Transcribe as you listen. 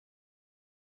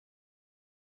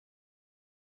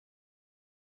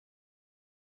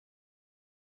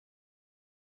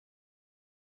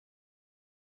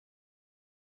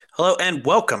Hello and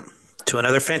welcome to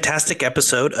another fantastic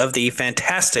episode of the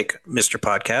Fantastic Mr.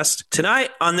 Podcast. Tonight,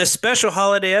 on this special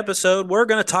holiday episode, we're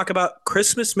going to talk about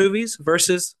Christmas movies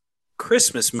versus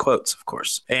Christmas quotes, of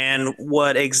course, and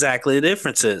what exactly the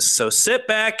difference is. So sit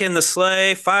back in the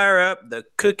sleigh, fire up the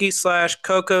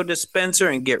cookie/cocoa dispenser,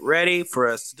 and get ready for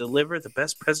us to deliver the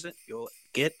best present you'll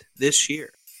get this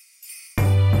year.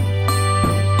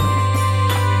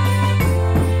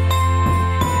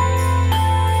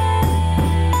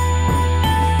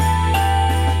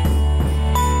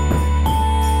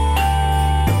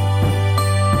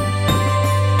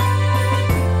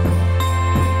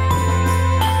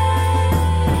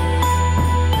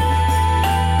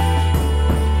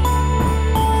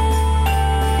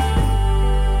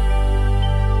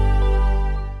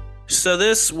 So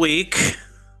this week,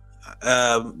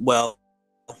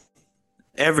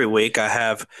 every week I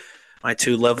have my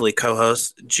two lovely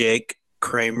co-hosts, Jake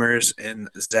Kramers and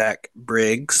Zack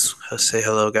Briggs. Say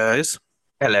hello, guys.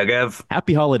 Hello, Gav.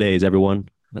 Happy holidays, everyone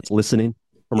that's listening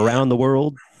from around the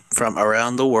world. From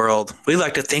around the world. We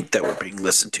like to think that we're being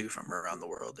listened to from around the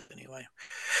world anyway.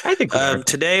 I think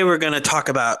today we're going to talk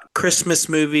about Christmas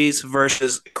movies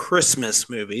versus Christmas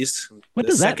movies. What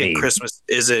does that mean? Christmas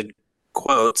is in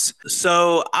quotes.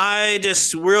 So I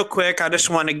just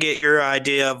want to get your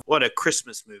idea of what a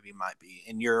Christmas movie might be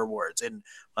in your words. And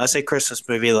when I say Christmas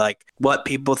movie, like what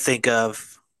people think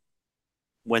of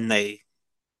when they,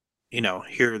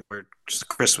 hear the word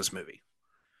Christmas movie.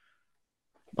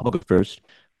 I'll go first.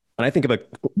 When I think of a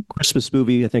Christmas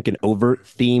movie, I think in overt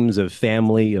themes of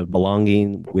family, of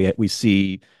belonging. We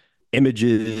see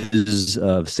images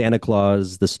of Santa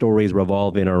Claus, the stories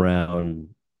revolving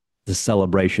around the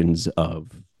celebrations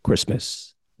of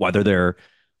Christmas, whether they're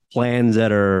plans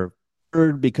that are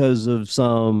because of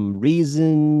some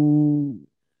reason,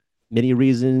 many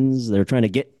reasons, they're trying to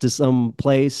get to some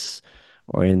place,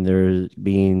 or they're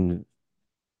being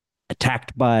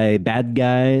attacked by bad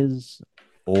guys,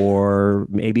 or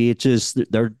maybe it's just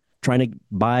they're trying to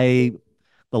buy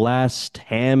the last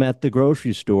ham at the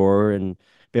grocery store and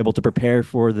be able to prepare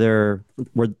for their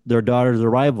daughter's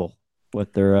arrival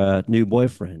with their new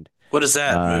boyfriend. What is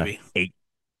that movie?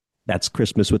 That's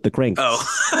Christmas with the Cranks. Oh,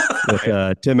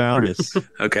 with Tim Allen.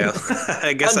 Okay,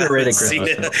 I guess underrated I haven't seen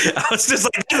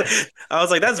it. I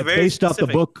was like, that's very based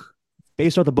specific.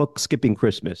 Based off the book Skipping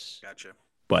Christmas. Gotcha.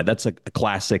 But that's a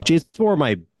classic. She's for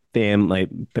my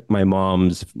my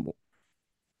mom's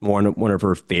one of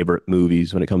her favorite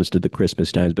movies when it comes to the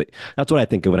Christmas times. But that's what I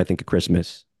think of when I think of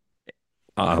Christmas.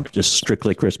 Just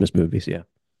strictly Christmas movies. Yeah.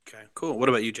 Okay, cool. What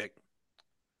about you, Jake?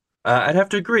 I'd have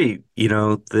to agree.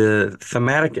 The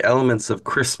thematic elements of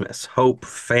Christmas, hope,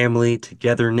 family,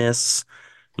 togetherness,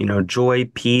 joy,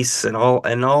 peace, and all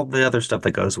the other stuff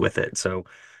that goes with it. So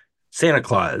Santa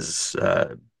Claus,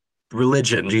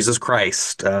 religion, Jesus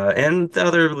Christ, and the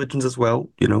other religions as well,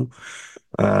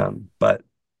 But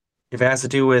if it has to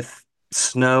do with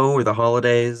snow or the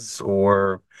holidays,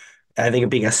 or I think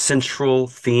it being a central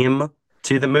theme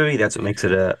to the movie, that's what makes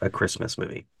it a Christmas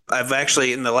movie. I've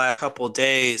actually, in the last couple of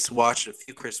days, watched a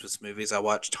few Christmas movies. I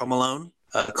watched Home Alone,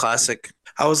 a classic.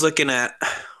 I was looking at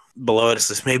below it. It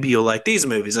says, maybe you'll like these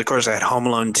movies. Of course, I had Home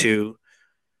Alone 2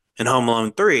 and Home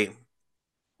Alone 3,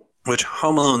 which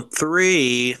Home Alone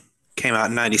 3 came out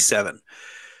in 97.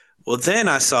 Well, then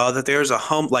I saw that there's a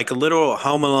literal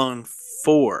Home Alone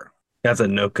 4. That's a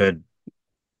no good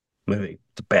movie.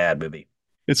 It's a bad movie.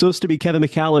 It's supposed to be Kevin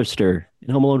McAllister in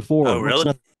Home Alone 4. Oh,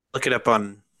 really? Look it up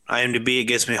on IMDb. It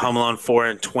gives me Home Alone 4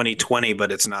 in 2020, but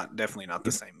it's definitely not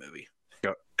the same movie.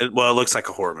 It looks like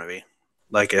a horror movie.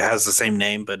 Like it has the same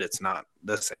name, but it's not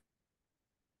the same.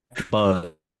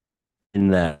 But in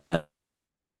that Home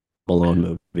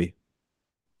Alone movie.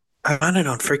 I found it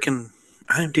on freaking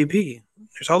IMDb.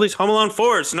 There's all these Home Alone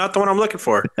 4s, not the one I'm looking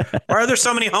for. Why are there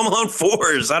so many Home Alone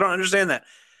 4s? I don't understand that.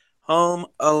 Home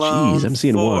Alone Jeez, I'm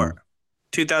seeing 4. one.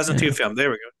 2002 film. There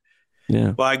we go.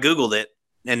 Yeah. Well, I Googled it,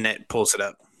 and it pulls it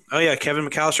up. Oh, yeah, Kevin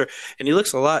McAllister. And he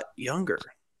looks a lot younger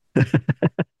in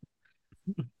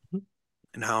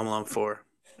Home Alone 4.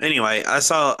 Anyway, I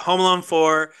saw Home Alone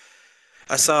 4.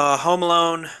 I saw Home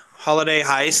Alone Holiday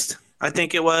Heist, I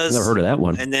think it was. Never heard of that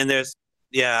one. And then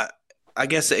I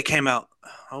guess it came out,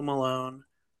 Home Alone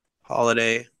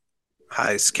Holiday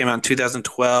Heist came out in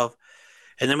 2012.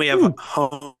 And then we have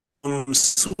Home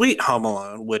Sweet Home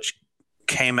Alone, which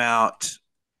came out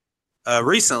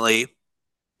recently,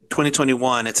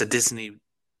 2021. It's a Disney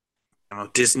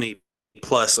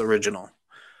Plus original.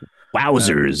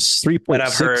 Wowzers.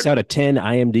 3.6 out of 10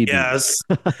 IMDb. Yes.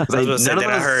 I was going to say that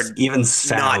I heard even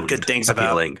sound not good things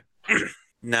appealing. about.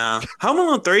 No. Home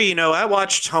Alone 3, I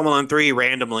watched Home Alone 3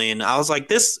 randomly and I was like,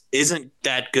 this isn't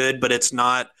that good, but it's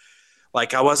not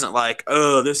like, I wasn't like,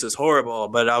 oh, this is horrible.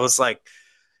 But I was like,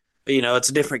 it's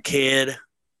a different kid.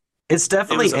 It's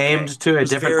It was definitely okay. aimed to It a was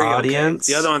different very okay.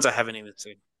 The other audience. ones I haven't even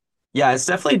seen. Yeah, it's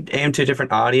definitely aimed to a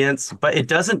different audience, but it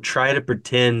doesn't try to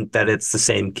pretend that it's the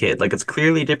same kid. Like it's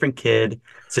clearly a different kid.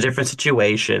 It's a different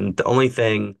situation. The only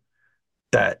thing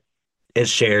that it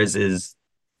shares is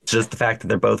just the fact that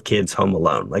they're both kids home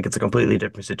alone. Like it's a completely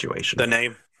different The situation.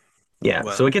 name? Yeah,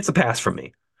 so Well, it gets a pass from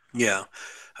me. yeah,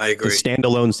 I It's agree. a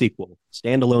standalone sequel.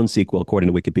 Standalone sequel,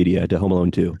 according to Wikipedia, to Home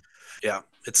Alone 2. Yeah,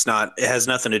 it's not. It has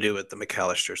nothing to do with the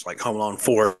McAllisters, like Home Alone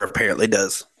 4 apparently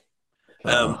does.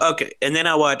 Uh, Okay, and then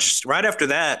I watched right after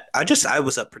that. I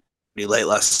was up pretty late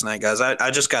last night, guys.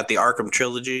 I just got the Arkham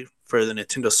trilogy for the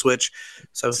Nintendo Switch,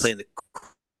 so I've been playing the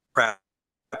crap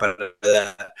out of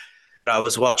that. But I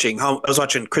was watching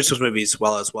Christmas movies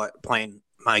while I was playing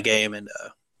my game, and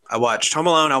I watched Home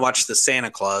Alone. I watched The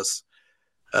Santa Claus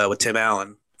with Tim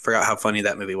Allen. Forgot how funny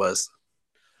that movie was.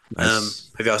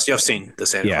 nice. Y'all seen The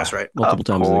Santa Claus, Yeah, right? multiple Of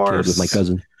times as a kid with my course.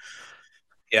 cousin.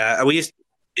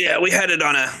 Yeah, we had it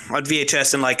on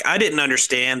VHS, and like I didn't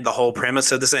understand the whole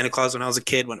premise of the Santa Claus when I was a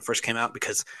kid when it first came out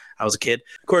because I was a kid.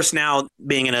 Of course, now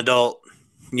being an adult,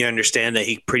 you understand that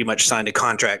he pretty much signed a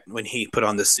contract when he put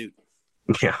on the suit,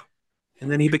 Yeah. and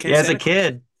then he became Yeah, Santa Claus.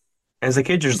 as a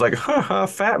kid, you're just like, ha,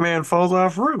 fat man falls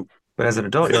off roof. But as an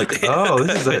adult, you're like, oh,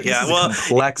 this Yeah, is a well,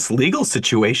 complex legal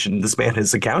situation this man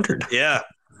has encountered. yeah,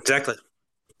 exactly.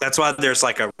 That's why there's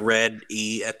like a red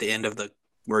E at the end of the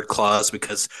word clause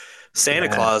because Santa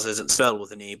Yeah. Claus isn't spelled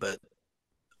with an E, but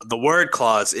the word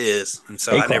clause is, and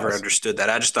so A I never clause. understood that.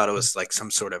 I just thought it was like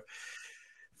some sort of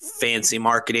fancy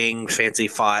marketing, fancy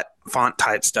font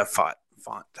type stuff, font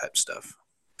type stuff.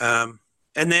 Um,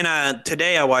 and then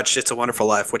today I watched It's a Wonderful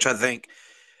Life, which I think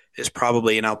is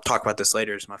probably, and I'll talk about this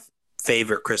later, is my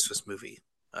favorite Christmas movie,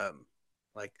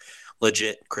 like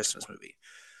legit Christmas movie.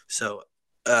 So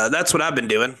that's what I've been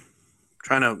doing,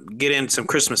 trying to get in some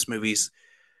Christmas movies.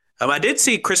 I did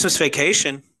see Christmas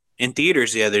Vacation in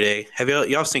theaters the other day. Have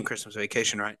y'all seen Christmas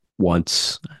Vacation, right?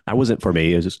 Once. That wasn't for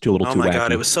me. It was just too a little Oh too my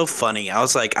god, it wacky. was so funny. I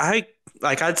was like,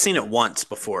 I'd seen it once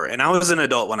before, and I was an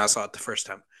adult when I saw it the first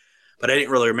time, but I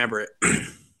didn't really remember it.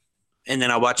 And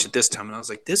then I watched it this time, and I was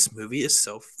like, this movie is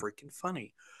so freaking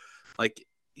funny. Like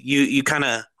you kind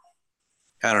of,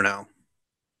 I don't know,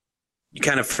 you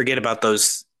kind of forget about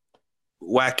those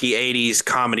wacky '80s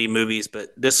comedy movies, but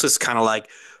this was kind of like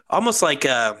almost like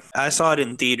I saw it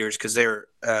in theaters because they're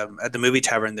at the movie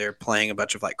tavern. They're playing a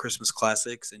bunch of like Christmas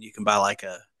classics, and you can buy like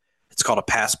it's called a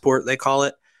passport they call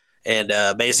it, and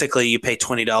basically you pay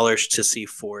 $20 to see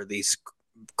four of these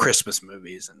Christmas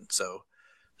movies, and so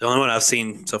the only one I've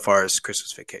seen so far is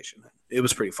Christmas Vacation. It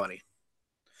was pretty funny.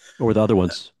 Or were the other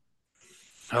ones?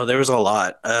 Oh, there was a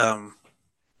lot.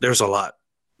 There was a lot.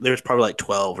 There's probably like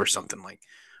 12 or something, like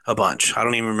a bunch. I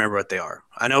don't even remember what they are.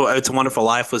 I know It's a Wonderful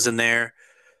Life was in there.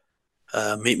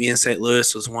 Meet Me in St.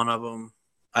 Louis was one of them.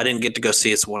 I didn't get to go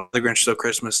see It's One The Grinch Stole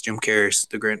Christmas. Jim Carrey's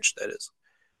The Grinch, that is.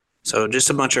 So just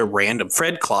a bunch of random.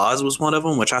 Fred Claus was one of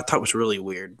them, which I thought was really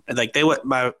weird. And like they went,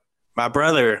 my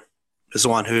brother is the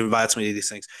one who invites me to these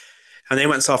things, and they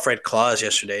went and saw Fred Claus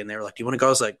yesterday, and they were like, "Do you want to go?" I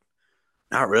was like,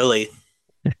 "Not really."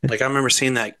 Like I remember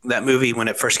seeing that movie when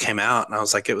it first came out, and I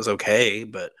was like, it was okay,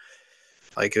 but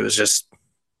like it was just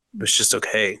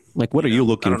okay. Like, what are you I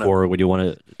looking don't know. for when you want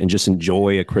to and just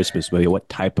enjoy a Christmas movie? What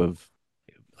type of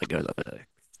like a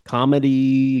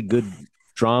comedy, good Hmm.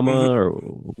 drama, or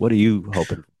what are you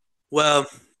hoping? Well,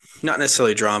 not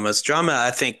necessarily dramas. Drama,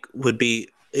 I think, would be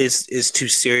is too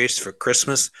serious for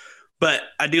Christmas, but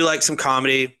I do like some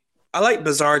comedy. I like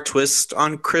bizarre twists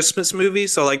on Christmas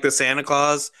movies. So like the Santa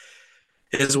Claus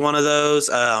is one of those.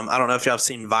 I don't know if y'all have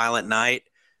seen Violent Night,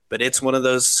 but it's one of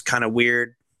those kind of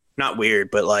weird, not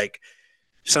weird, but like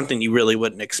something you really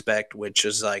wouldn't expect, which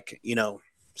is like,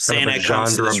 Kind of a Santa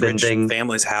comes to genre this rich bending.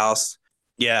 family's house.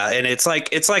 Yeah, and it's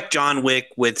like John Wick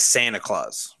with Santa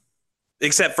Claus.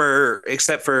 Except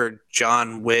for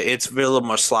John Wick, it's a little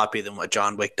more sloppy than what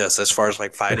John Wick does as far as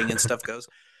like fighting and stuff goes.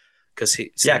 Because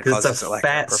Yeah, Santa because it's Claus a isn't like a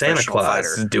fat Santa professional Claus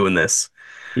fighter. doing this.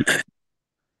 He,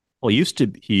 well, he used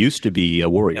to be a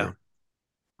Yeah. warrior.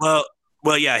 Well,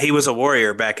 well, yeah, he was a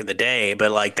warrior back in the day,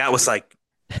 but like that was like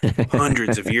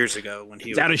hundreds of years ago when he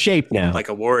He's was out of shape now. like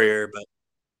a warrior. But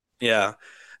yeah,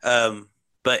 um,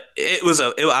 but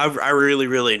I really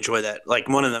really enjoy that. Like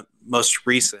one of the most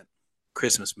recent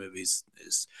Christmas movies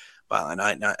is Violent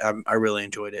Night. And I really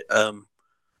enjoyed it.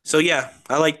 So yeah,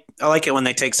 I like it when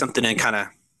they take something and kind of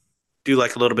do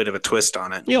like a little bit of a twist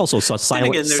on it. You also saw Then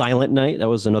again, Silent Night. That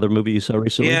was another movie you saw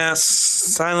recently. yeah,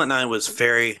 Silent Night was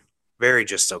very, very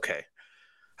just okay.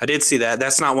 I did see that.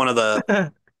 That's not one of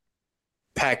the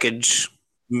package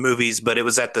movies, but it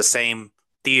was at the same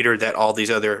theater that all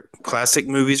these other classic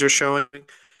movies are showing.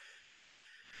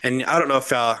 And I don't know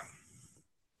if I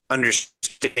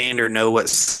understand or know what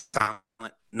Silent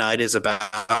Night is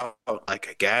about, like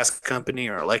a gas company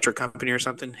or electric company or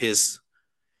something. His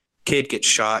kid gets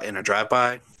shot in a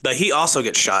drive-by, but he also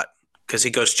gets shot because he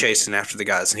goes chasing after the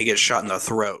guys and he gets shot in the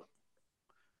throat.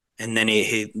 And then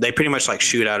they pretty much like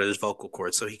shoot out his vocal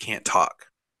cords so he can't talk.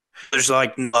 There's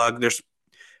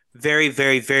very,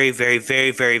 very, very, very,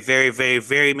 very, very, very, very,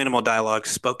 very minimal dialogue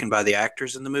spoken by the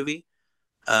actors in the movie.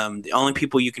 The only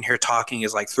people you can hear talking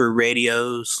is like through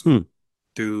radios,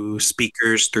 through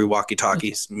speakers, through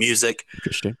walkie-talkies, music.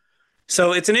 Interesting.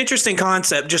 So it's an interesting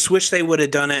concept. Just wish they would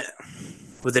have done it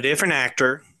with a different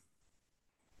actor.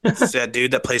 It's that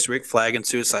dude that plays Rick Flag in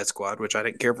Suicide Squad, which I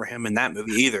didn't care for him in that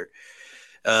movie either.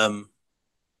 And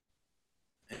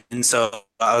so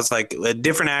I was like, a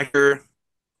different actor,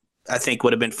 I think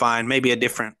would have been fine. Maybe a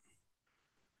different,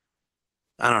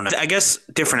 I don't know. I guess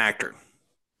different actor.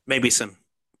 Maybe some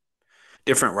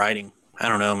different writing. I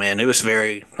don't know, man. It was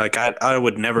very, like, I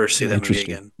would never see that movie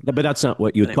again. But that's not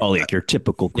what you would call like your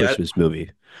typical Christmas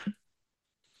movie.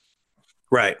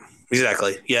 Right.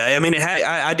 Exactly. Yeah. I mean,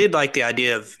 I did like the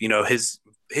idea of, you know, his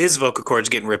vocal cords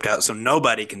getting ripped out so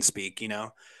nobody can speak, you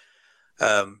know?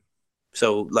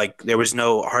 So like there was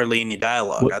hardly any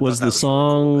dialogue. Was the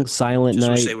song really cool, Silent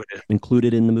Night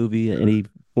included in the movie at any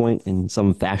point in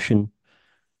some fashion?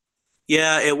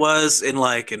 Yeah, it was in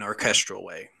like an orchestral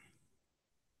way.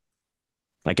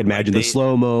 I could imagine the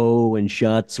slow-mo and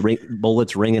shots,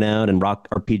 bullets ringing out and rock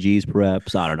RPGs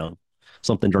perhaps. I don't know.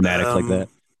 Something dramatic like that.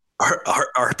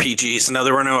 RPGs. No,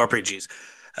 there were no RPGs.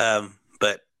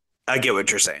 But I get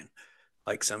what you're saying.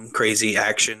 Like some crazy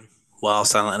action while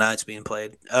Silent Night's being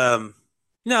played.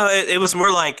 No, it was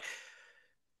more like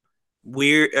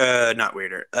weird, not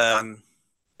weirder.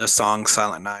 The song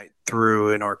Silent Night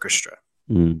through an orchestra.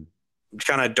 Kind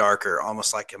of darker,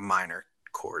 almost like a minor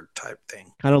chord type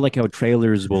thing. Kind of like how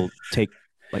trailers will take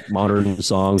like modern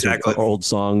songs or old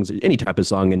songs, any type of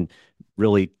song, and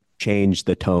really change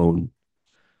the tone.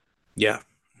 Yeah.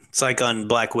 It's like on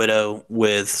Black Widow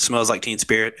with Smells Like Teen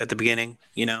Spirit at the beginning,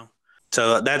 you know?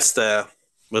 So that's the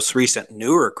most recent,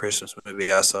 newer Christmas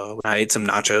movie I saw. I ate some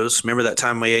nachos. Remember that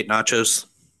time we ate nachos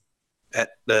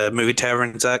at the movie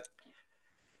tavern, Zack?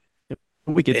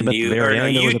 We get the very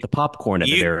end. It was at the popcorn at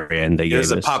the very end. It was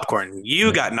the popcorn.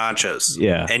 You got nachos.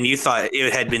 Yeah. And you thought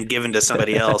it had been given to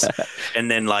somebody else. And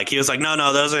then like he was like, no,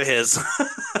 those are his.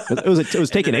 It was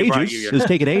taking ages. It was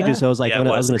taking ages. So I was like, I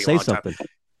was going to say something.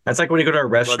 That's like when you go to a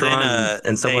restaurant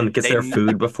and someone gets their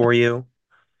food before you.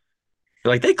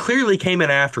 You're like, they clearly came in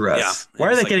after us. Yeah,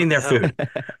 why are they getting their food?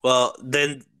 Well,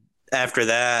 then after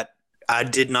that, I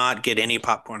did not get any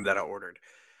popcorn that I ordered.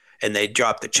 And they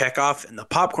dropped the check off, and the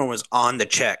popcorn was on the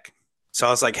check. So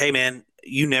I was like, hey, man,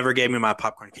 you never gave me my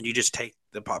popcorn. Can you just take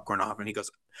the popcorn off? And he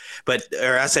goes,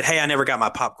 I said, hey, I never got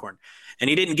my popcorn. And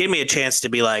he didn't give me a chance to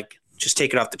be like, just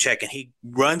take it off the check. And he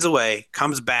runs away,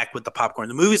 comes back with the popcorn.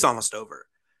 The movie's almost over.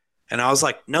 And I was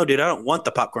like, no, dude, I don't want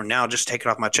the popcorn now. Just take it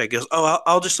off my check. He goes, oh,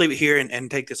 I'll just leave it here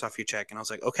and take this off your check. And I was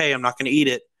like, okay, I'm not going to eat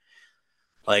it.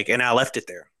 Like, and I left it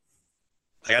there.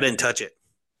 Like, I didn't touch it.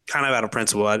 Kind of out of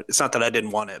principle. It's not that I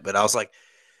didn't want it, but I was like,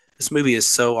 this movie is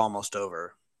so almost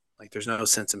over. Like, there's no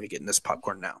sense in me getting this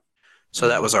popcorn now. So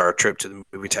that was our trip to the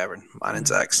movie tavern, mine and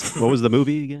Zach's. What was the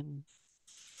movie again?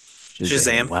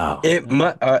 Shazam. Wow. It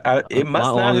must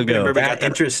not have been that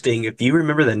interesting if you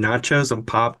remember the nachos and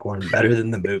popcorn better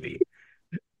than the movie.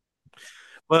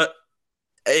 But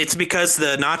it's because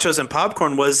the nachos and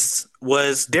popcorn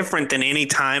was different than any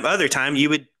other time you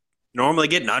would normally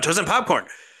get nachos and popcorn.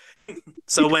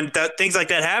 So when things like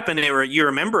that happen, you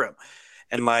remember them,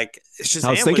 and like it's just.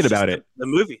 I was thinking about it. The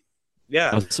movie, yeah.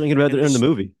 I was thinking about it in the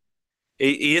movie.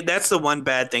 That's the one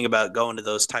bad thing about going to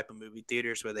those type of movie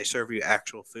theaters where they serve you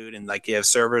actual food and like you have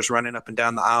servers running up and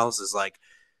down the aisles. Is like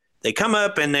they come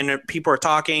up and then people are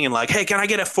talking and like, hey, can I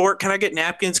get a fork? Can I get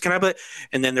napkins?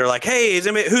 And then they're like, hey,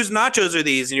 whose nachos are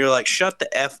these? And you're like, shut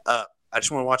the F up. I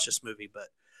just want to watch this movie, but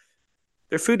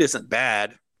their food isn't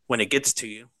bad when it gets to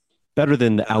you. Better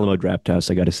than the Alamo Draft House,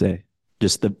 I got to say.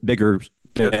 Just the bigger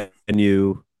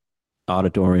venue,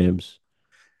 auditoriums.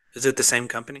 Is it the same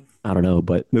company? I don't know,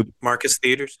 but Marcus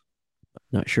Theaters?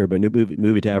 Not sure, but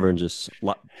movie Tavern's just a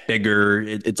lot bigger.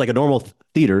 It's like a normal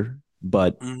theater,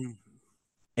 but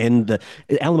and the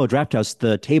Alamo Draft House,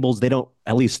 the tables, they don't,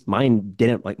 at least mine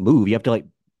didn't like move. You have to like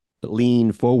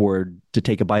lean forward to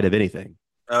take a bite of anything.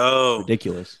 Oh,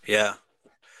 Ridiculous. yeah.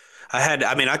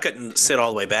 I mean, I couldn't sit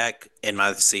all the way back in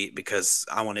my seat because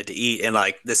I wanted to eat. And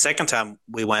like the second time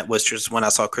we went was just when I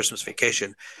saw Christmas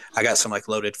Vacation. I got some like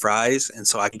loaded fries. And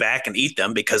so I could back and eat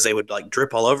them because they would like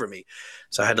drip all over me.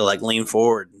 So I had to like lean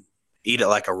forward and eat it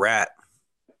like a rat.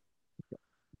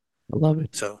 I love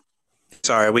it. So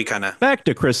sorry, Back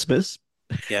to Christmas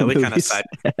yeah, movies.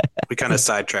 we kind of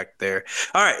sidetracked there.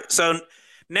 All right. So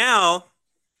now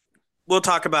we'll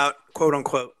talk about quote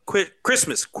unquote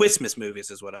Christmas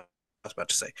movies is what I was about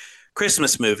to say.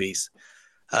 Christmas movies.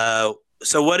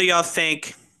 So what do y'all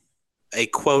think a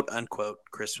quote unquote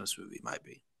Christmas movie might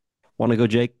be? Want to go,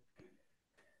 Jake?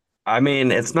 I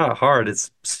mean, it's not hard.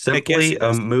 It's Heck yes, simply it a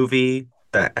is. movie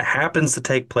that happens to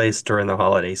take place during the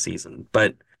holiday season,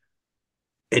 but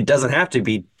it doesn't have to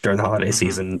be during the holiday Mm-hmm.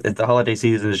 season. If the holiday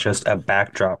season is just a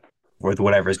backdrop with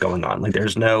whatever's going on. Like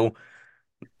there's no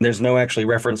actually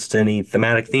reference to any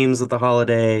thematic themes of the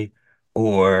holiday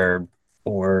or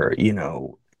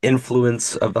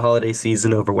influence of the holiday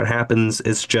season over what happens.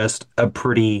 It's just a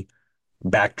pretty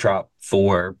backdrop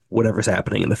for whatever's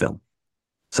happening in the film.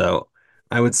 So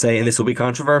I would say, and this will be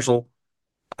controversial,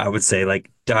 I would say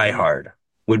like Die Mm-hmm. Hard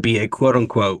would be a quote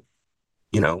unquote,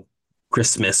 you know,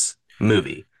 Christmas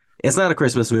movie. It's not a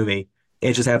Christmas movie.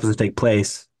 It just happens to take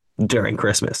place during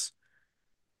Christmas.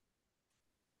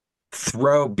 Get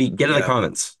in the Yeah,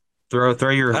 comments. Throw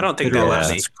your I don't think bitter that Yeah.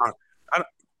 emotions. was.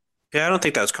 Yeah, I don't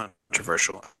think that was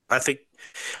controversial. I think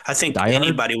Die Hard?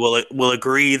 anybody will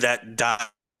agree that Die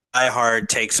Hard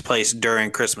takes place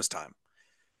during Christmas time.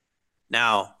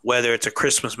 Now, whether it's a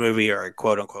Christmas movie or a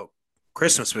quote unquote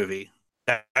Christmas movie,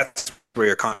 that's where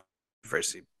your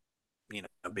controversy,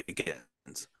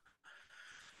 begins.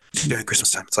 During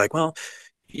Christmas time, it's like, well,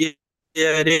 yeah,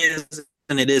 yeah, it is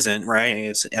and it isn't,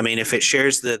 right? I mean, if it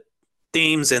shares the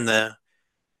themes and the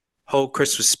whole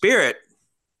Christmas spirit,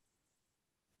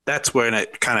 that's when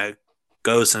it kind of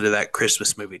goes into that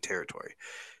Christmas movie territory.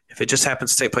 If it just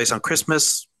happens to take place on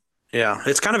Christmas, yeah,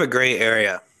 it's kind of a gray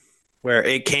area where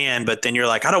it can, but then you're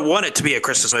like, I don't want it to be a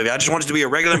Christmas movie. I just want it to be a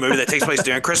regular movie that takes place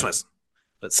during Christmas.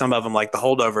 But some of them, like the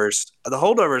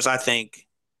Holdovers, I think,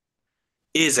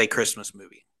 is a Christmas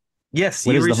movie. Yes,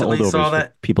 What you is the recently holdovers saw for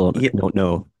that. people Yeah, that don't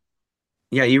know?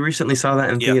 yeah, you recently saw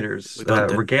that in Yeah, theaters. we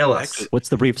bumped it. Regale Actually, us. What's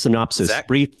the brief synopsis? Zach.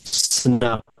 Brief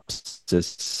synopsis.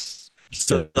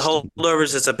 So the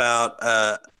Holdovers is about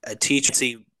a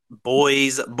teacher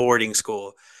boys boarding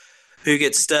school who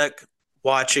gets stuck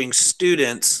watching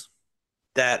students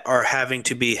that are having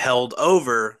to be held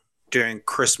over during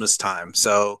Christmas time.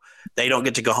 So they don't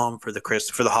get to go home for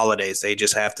the holidays. They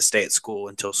just have to stay at school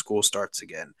until school starts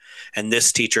again. And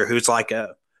this teacher, who's like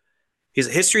he's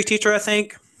a history teacher, I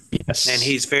think, and Yes.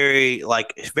 he's very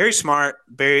smart,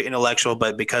 very intellectual,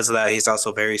 but because of that, he's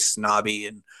also very snobby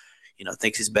and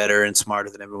thinks he's better and smarter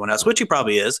than everyone else, which he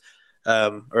probably is,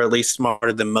 or at least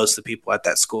smarter than most of the people at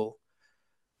that school.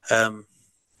 Um,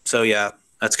 so yeah,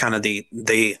 that's kind of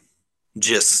the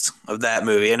gist of that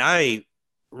movie, and I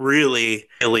really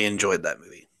really enjoyed that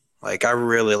movie. Like I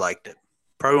really liked it.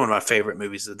 Probably one of my favorite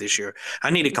movies of this year.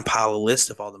 I need to compile a list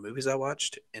of all the movies I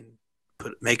watched and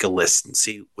make a list and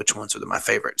see which ones are my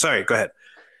favorite. Sorry, go ahead.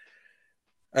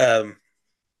 Um,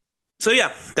 so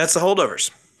yeah, that's the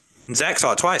Holdovers. Zach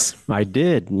saw it twice. I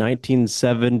did.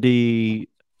 1970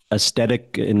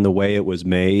 aesthetic in the way it was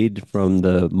made, from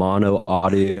the mono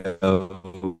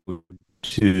audio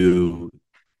to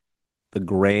the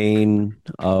grain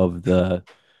of the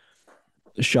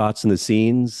shots and the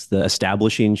scenes, the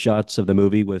establishing shots of the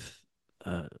movie with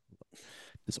uh,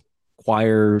 this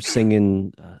choir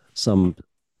singing some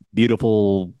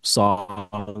beautiful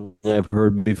song I've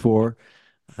heard before.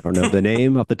 I don't know the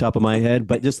name off the top of my head,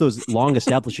 but just those long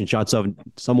establishing shots of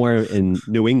somewhere in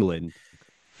New England,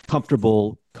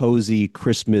 comfortable, cozy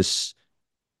Christmas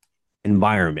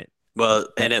environment. Well,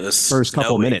 That and it was first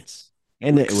couple snowy. minutes,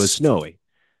 and Like, it was snowy.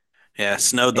 yeah,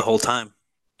 snowed the whole time.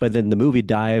 But then the movie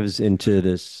dives into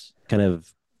this kind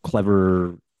of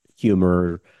clever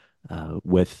humor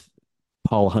with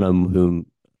Paul Hunnam, whom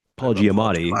I Paul love Paul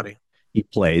Giamatti Giamatti. he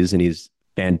plays, and he's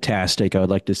fantastic. I would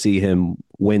like to see him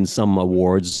win some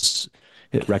awards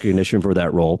recognition for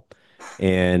that role.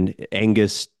 And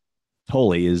Angus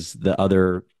Tolley is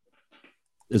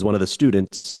one of the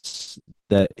students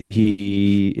that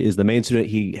he is the main student.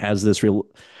 He has this real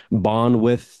bond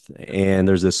with, and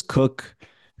there's this cook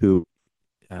who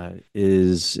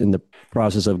is in the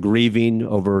process of grieving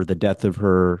over the death of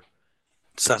her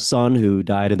Son. son who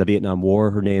died in the Vietnam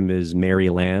War. Her name is Mary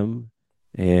Lamb.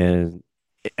 And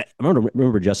I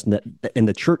remember Justin, that in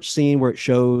the church scene where it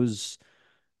shows,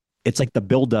 it's like the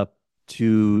buildup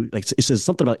to like it says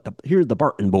something about here are the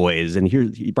Barton Boys and here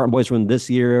Barton Boys from this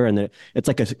year, and it's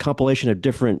like a compilation of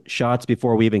different shots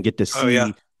before we even get to Oh yeah.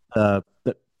 see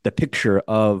the picture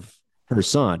of her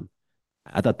son.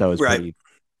 I thought that was Right. pretty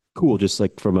cool, just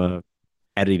like from a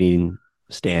editing Yeah.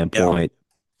 standpoint.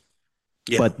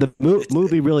 Yeah. But the It's,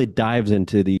 movie really dives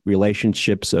into the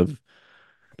relationships of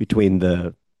between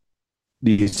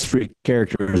these three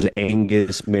characters,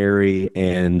 Angus, Mary,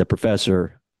 and the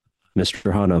professor,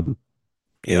 Mr. Hunnam.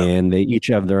 yeah. And they each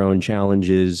have their own Hmm.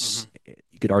 challenges.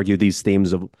 You could argue these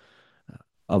themes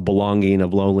of belonging,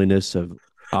 of loneliness, of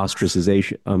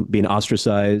ostracization, being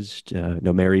ostracized.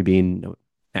 Mary being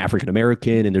African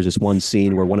American, and there's this one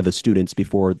scene where one of the students,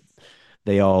 before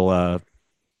they all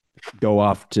go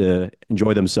off to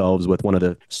enjoy themselves with one of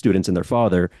the students and their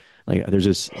father, like there's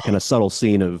this kind of subtle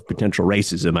scene of potential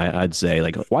racism. I'd say,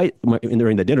 like, why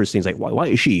during the dinner scenes, like, why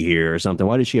is she here or something?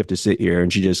 Why does she have to sit here?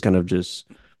 And she just kind of just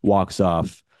walks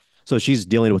off. So she's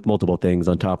dealing with multiple things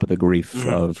on top of the grief Hmm.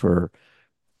 of her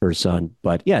son.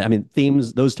 But yeah, I mean,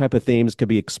 themes, those type of themes could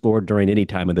be explored during any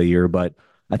time of the year, but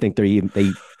I think they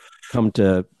come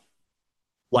to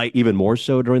light even more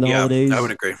so during the Yeah, I would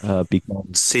holidays, agree.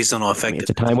 because Seasonal I mean, affected. it's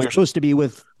a time when you're supposed to be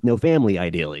with no family,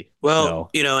 ideally. Well,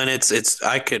 So and it's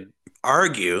I could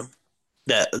argue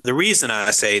that the reason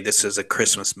I say this is a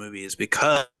Christmas movie is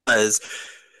because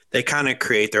they kind of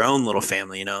create their own little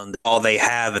family, and all they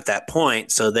have at that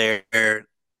point. So they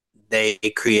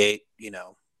create,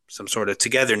 some sort of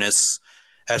togetherness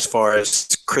as far as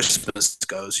Christmas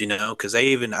goes, because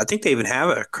I think they even have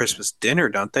a Christmas dinner,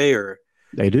 don't they? Or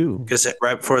they do because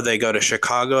right before they go to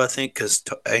Chicago, I think, because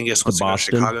Angus to wants to go to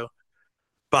Boston. Chicago.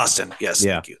 Boston, yes,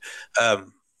 Yeah, thank you.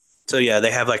 Um, so yeah,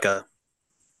 they have like a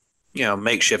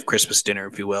makeshift Christmas dinner,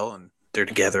 if you will, and they're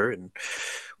together and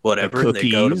the whatever, and they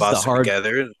go to cookies, the Boston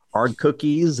together. And, hard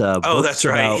cookies, oh, books that's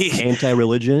right. about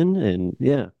anti-religion, and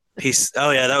yeah,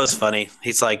 Oh yeah, that was funny.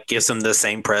 He's like gives him the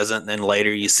same present, and then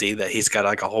later you see that he's got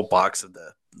like a whole box of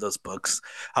those books.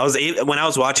 When I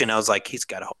was watching, I was like, he's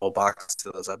got a whole box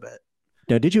of those, I bet.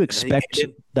 now, did you And then he expect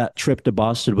did. that trip to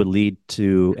Boston would lead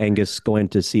to Angus going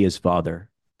to see his father?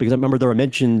 Because I remember there were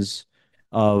mentions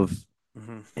of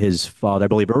Hmm. his father, I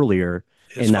believe earlier,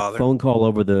 His in that father. phone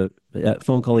call that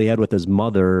phone call he had with his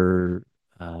mother.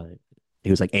 Uh, he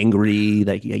was like angry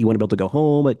that he want to be able to go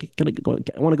home. Like, I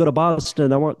want to go to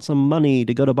Boston. I want some money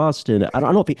to go to Boston. I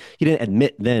don't know if he didn't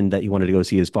admit then that he wanted to go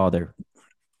see his father.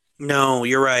 No,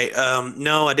 you're right.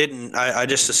 No, I didn't. I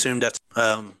just assumed that.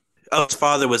 His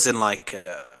father was in like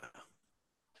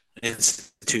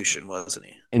institution, wasn't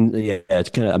he? And yeah, it's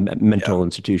kind of a Yeah, mental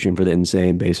institution for the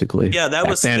insane, basically. yeah. That Back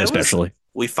was then, that was. especially.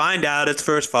 We find out it's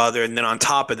for his father, and then on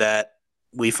top of that,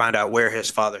 we find out where his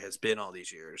father has been all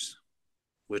these years,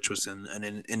 which was in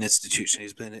an institution.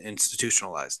 He's been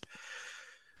institutionalized.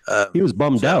 He was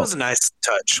bummed So that out. was a nice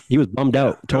touch. He was bummed Yeah,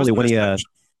 out that was totally a when nice he touch.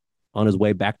 on his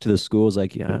way back to the school was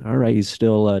like, yeah, all right, he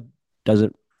still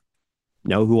doesn't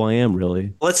know who I am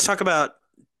really. Let's talk about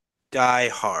Die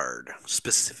Hard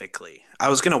specifically. I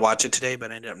was gonna watch it today,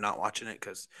 but I ended up not watching it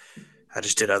because I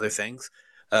just did other things.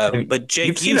 But You've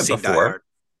Jake, seen you've it seen Die before. Hard.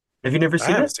 Have you never I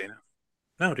seen haven't it? seen it.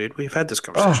 No, dude, we've had this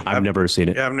Oh, conversation. I've never seen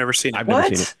it. Yeah, I've never seen it. I've never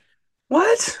seen it. what?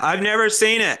 What? I've never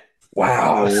seen it.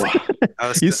 I was, Wow. I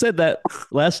was, You said that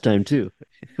last time too.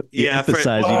 You yeah,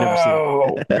 emphasized you've never seen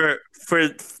Whoa. it. for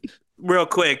real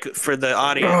quick for the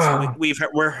audience, Ah.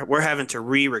 we're having to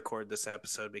re-record this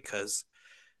episode because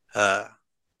uh,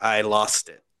 I lost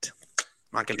it.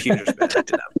 My computer's been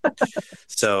acting up,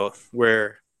 so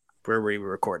we're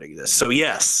re-recording this. So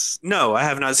yes, no, I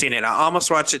have not seen it. I almost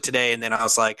watched it today, and then I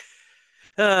was like,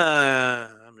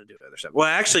 I'm gonna do other stuff. Well,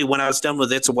 actually, when I was done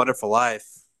with It's a Wonderful Life,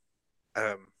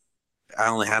 um, I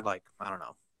only had like I don't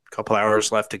know, a couple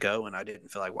hours left to go, and I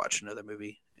didn't feel like watching another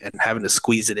movie and having to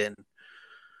squeeze it in.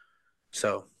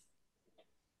 So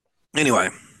anyway,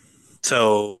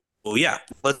 so well, yeah,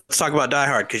 let's talk about Die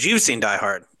Hard because you've seen Die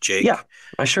Hard, Yeah, Jake.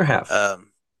 I sure have.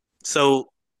 Um, so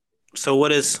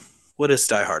what is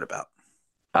Die Hard about?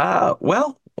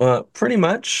 Pretty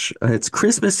much. It's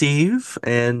Christmas Eve,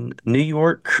 and New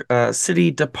York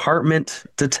City Department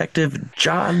Detective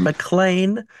John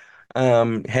McClane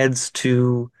heads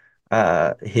to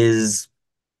his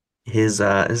is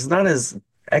not his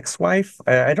ex-wife.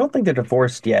 I don't think they're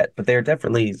divorced yet, but they're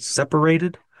definitely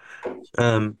separated.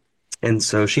 Um, and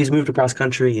so she's moved across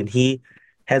country, and he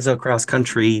heads across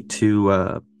country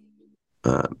to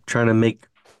trying to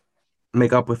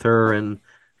make up with her and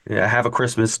have a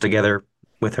Christmas together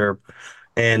with her.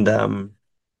 And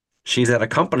she's at a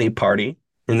company party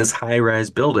in this high-rise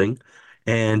building,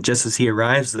 and just as he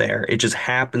arrives there, it just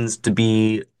happens to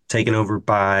be taken over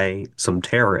by some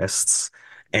terrorists,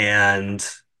 and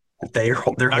they're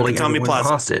holding Nakatomi everyone Plaza.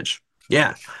 hostage.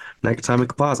 Yeah, Nakatomi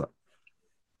Plaza.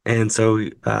 And so,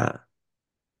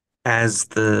 as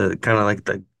the kind of like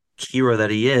the hero that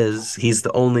he is, he's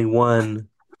the only one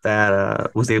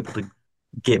that was able to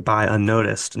get by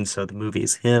unnoticed. And so the movie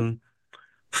is him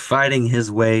fighting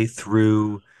his way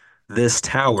through this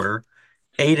tower,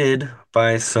 aided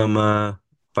by some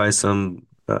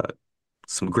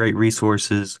great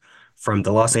resources from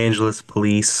the Los Angeles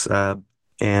police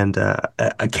and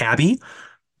a cabbie.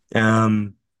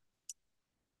 Um,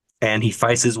 and he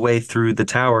fights his way through the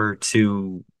tower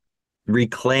to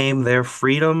reclaim their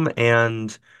freedom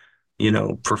and,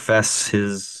 profess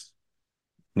his,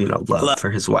 love for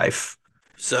his wife.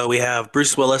 So we have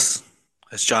Bruce Willis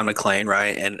as John McClane,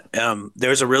 right? And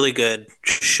there's a really good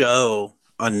show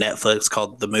on Netflix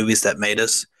called The Movies That Made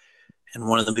Us. And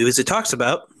one of the movies it talks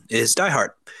about is Die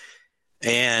Hard.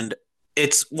 And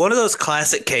it's one of those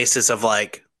classic cases of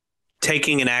like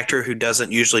taking an actor who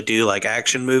doesn't usually do like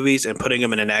action movies and putting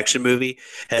him in an action movie.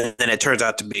 And then it turns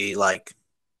out to be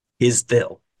His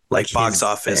deal, like box his thing.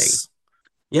 office.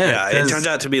 Yeah, Yeah. It turns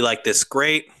out to be like this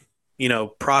great,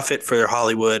 profit for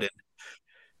Hollywood. And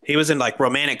he was in like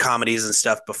romantic comedies and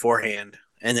stuff beforehand.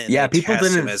 And then yeah, they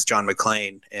cast him as John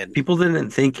McClane. And people didn't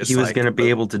think he was going to be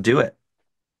able to do it.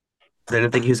 They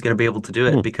didn't think he was going to be able to do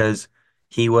it because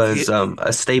he was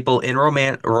a staple in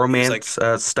romance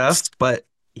stuff, but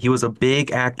he was a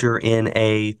big actor in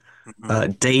a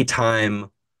daytime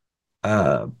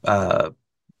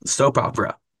soap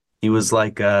opera. He was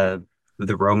like the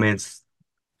romance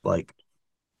like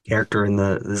character in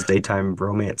this daytime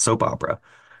romance soap opera,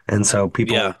 and so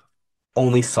people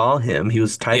only saw him. He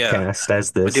was typecast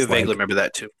as I do this vaguely remember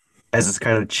that too. as this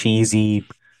kind of cheesy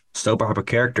soap opera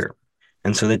character,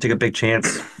 and so they took a big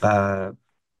chance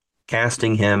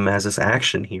casting him as this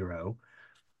action hero.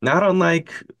 Not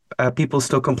unlike people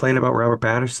still complain about Robert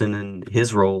Pattinson and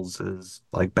his roles as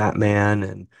like Batman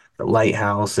and the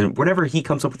Lighthouse, and whenever he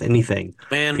comes up with anything,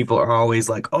 Man, people are always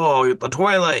like, "Oh, the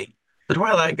Twilight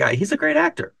guy. He's a great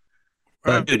actor."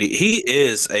 But dude, he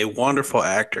is a wonderful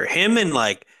actor. Him and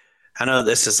like, I know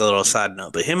this is a little side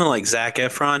note, but him and like Zac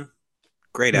Efron,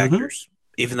 great mhm. actors.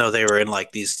 Even though they were in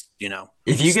like these,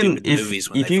 if you can stupid movies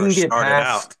when if they you can first get started out.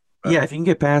 past yeah, if you can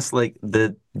get past like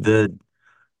the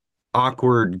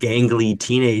awkward, gangly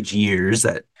teenage years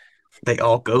that they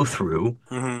all go through,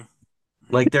 Mm-hmm.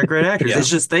 like they're great actors. Yeah, It's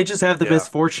just they just have the yeah,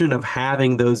 misfortune of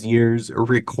having those years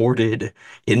recorded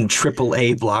in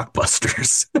AAA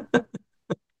blockbusters.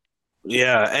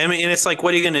 yeah. I mean, and it's like,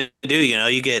 what are you gonna do?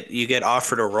 You get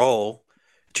offered a role.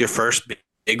 It's your first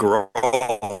big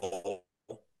role.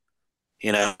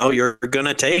 You're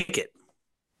gonna take it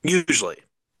usually.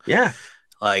 Yeah.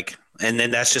 Like, and then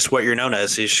that's just what you're known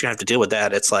as. So you just have to deal with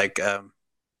that. It's like,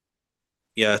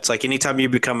 yeah, it's like anytime you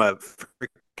become a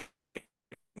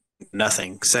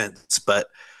nothing sense, but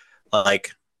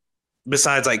like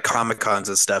besides like Comic Cons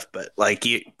and stuff, but like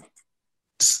the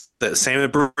same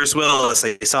with Bruce Willis.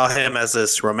 They saw him as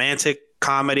this romantic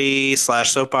comedy /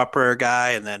 soap opera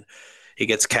guy, and then he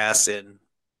gets cast in,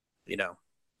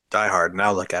 Die Hard.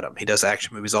 Now look at him; he does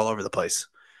action movies all over the place.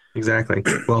 Exactly.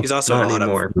 Well, He's also in not a lot of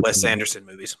anymore. Wes Anderson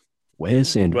movies.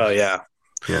 Wes Well, Anderson. yeah,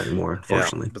 Not anymore, yeah,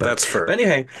 unfortunately. but that's for But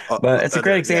anyway, but it's a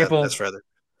great yeah, example. that's for other.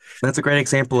 That's a great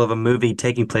example of a movie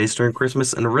taking place during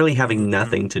Christmas and really having Mhm.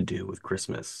 nothing to do with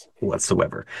Christmas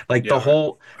whatsoever. Like Yeah, I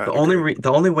agree.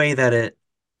 the only way that it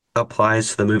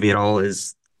applies to the movie at all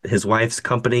is his wife's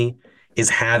company is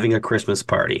having a Christmas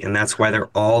party, and that's why they're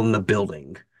all in the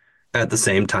building at the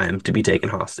same time to be taken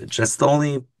hostage. That's the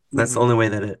Mhm. only way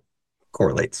that it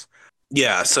correlates.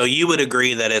 Yeah, so you would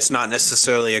agree that it's not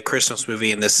necessarily a Christmas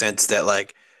movie in the sense that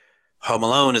like Home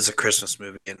Alone is a Christmas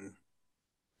movie and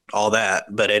all that,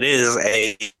 but it is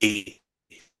a It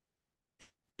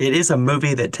is a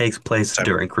movie that takes place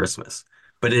during Christmas,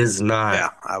 but it is not yeah,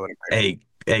 I would agree.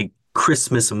 a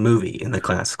Christmas movie in the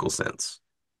classical sense.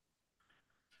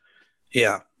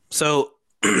 Yeah. So,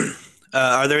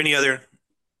 are there any other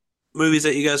movies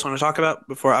that you guys want to talk about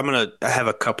before I have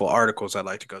a couple articles I'd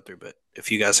like to go through, but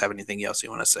if you guys have anything else you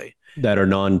want to say, That are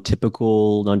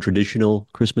non-typical, non-traditional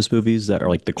Christmas movies that are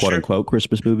like the quote sure, unquote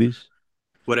Christmas movies.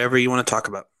 whatever you want to talk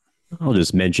about. I'll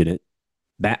just mention it. Okay.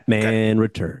 Batman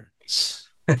Returns.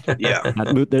 Yeah, that's That's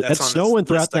on this snowing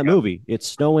throughout list I that got. movie. It's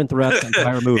snowing throughout the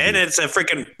entire movie. And it's a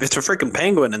freaking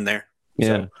penguin in there. Yeah.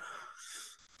 So,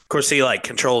 of course, he like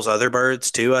controls other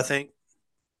birds too. I think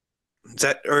is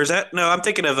that no? I'm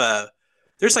thinking of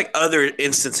there's like other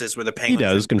instances where the He penguin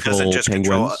does doesn't control just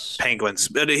control penguins. penguins,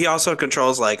 but he also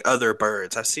controls like other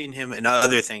birds. I've seen him in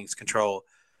other things control.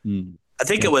 Hmm. I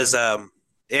think Yeah. it was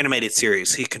animated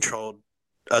series. He controlled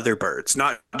other birds,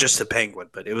 not just a penguin,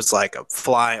 but it was like a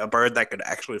bird that could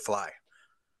actually fly.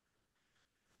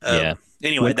 Yeah.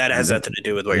 Anyway, that has nothing to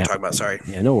do with what you're Yeah. talking about. Sorry.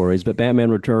 Yeah, no worries. But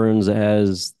Batman Returns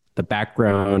has the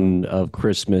background of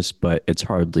Christmas, but it's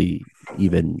hardly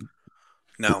even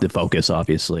No, the focus,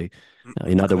 obviously.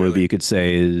 Another clearly. movie you could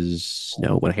say is,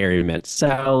 When Harry Met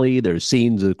Sally. There's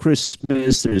scenes of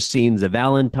Christmas. There's scenes of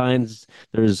Valentine's.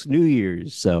 There's New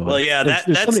Year's. So Well, yeah, there's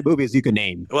so that's many movies you can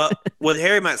name. well, with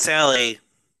Harry Met Sally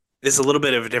is a little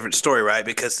bit of a different story, right?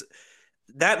 Because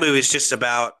that movie is just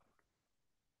about.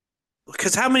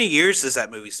 Because how many years does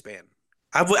that movie span?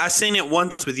 I've seen it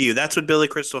once with you. That's with Billy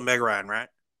Crystal and Meg Ryan, right?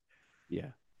 Yeah.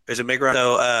 Is it Meg Ryan?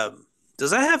 So,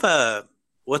 does that have a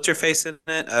what's her face in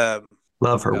it?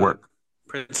 Love her work.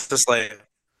 Princess Leia.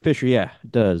 Fisher, yeah,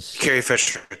 it does. Carrie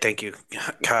Fisher. Thank you.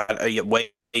 God,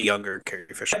 way younger Carrie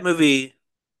Fisher. That movie,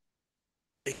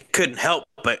 it couldn't help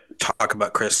but talk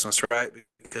about Christmas, right?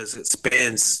 Because it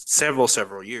spans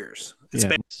several years.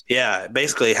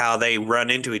 Basically how they run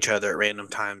into each other at random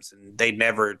times, and they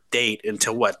never date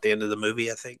until what, the end of the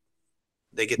movie, I think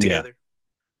they get together.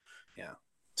 Yeah.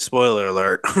 Spoiler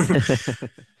alert.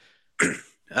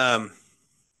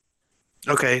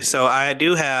 Okay, so I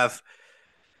do have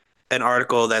an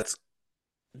article that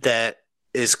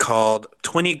is called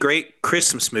 20 Great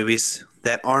Christmas Movies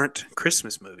That Aren't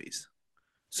Christmas Movies.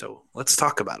 So let's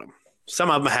talk about them. Some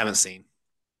of them I haven't seen.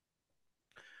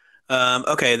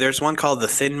 Okay, there's one called The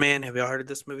Thin Man. Have you all heard of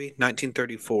this movie?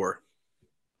 1934.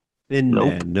 Thin Nope.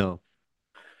 Man, no.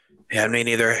 Yeah, me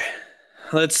neither.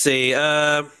 Let's see.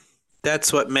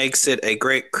 That's what makes it a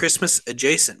great Christmas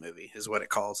adjacent movie, is what it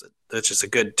calls it. That's just a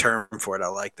good term for it. I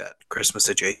like that. Christmas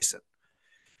adjacent.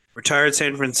 Retired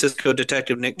San Francisco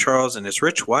detective Nick Charles and his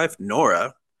rich wife,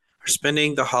 Nora, are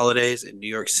spending the holidays in New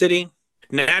York City.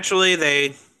 Naturally,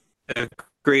 they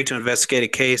agree to investigate a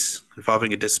case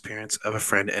involving a disappearance of a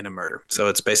friend and a murder. So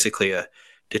it's basically a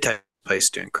detective place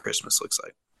during Christmas, looks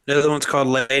like. Another one's called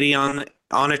Lady on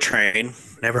a Train.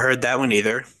 Never heard that one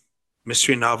either.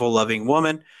 Mystery novel loving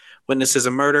woman witnesses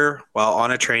a murder while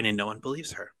on a train and no one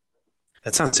believes her.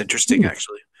 That sounds interesting,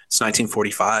 actually. It's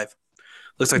 1945.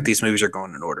 Looks like these movies are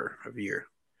going in order of year.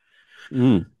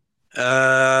 Lady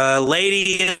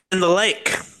in the Lake.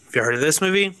 Have you heard of this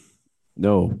movie?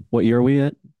 No. What year are we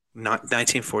at? Not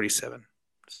 1947.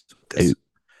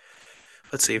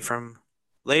 Let's see. From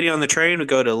Lady on the Train, we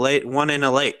go to One in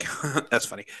a Lake. That's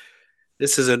funny.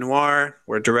 This is a noir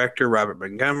where director Robert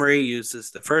Montgomery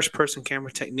uses the first-person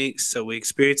camera techniques, so we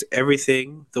experience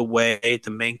everything the way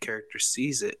the main character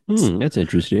sees it. That's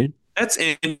interesting. That's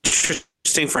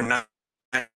interesting for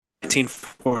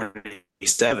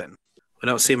 1947. We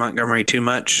don't see Montgomery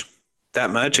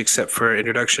that much, except for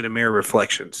introduction to mirror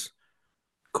reflections.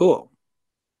 Cool.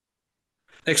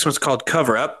 Next one's called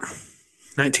Cover Up,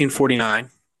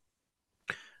 1949.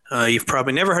 You've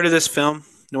probably never heard of this film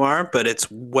noir, but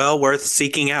it's well worth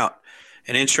seeking out.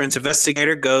 An insurance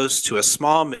investigator goes to a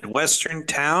small Midwestern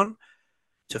town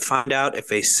to find out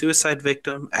if a suicide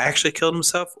victim actually killed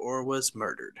himself or was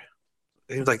murdered.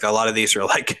 It seems like a lot of these are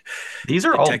like these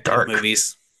are all dark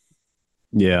movies.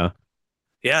 Yeah.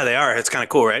 Yeah, they are. It's kind of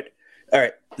cool, right? All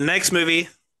right. The next movie.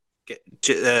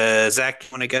 Zack, you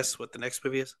want to guess what the next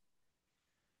movie is?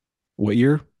 What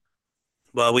year?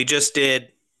 Well, we just did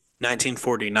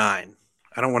 1949.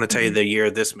 I don't want to tell you the year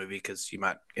of this movie because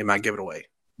it might give it away.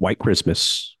 White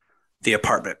Christmas. The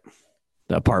Apartment.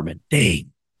 The Apartment.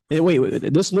 Dang. Hey,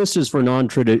 wait, this list is for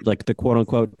non-traditional, like the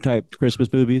quote-unquote type Christmas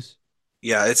movies?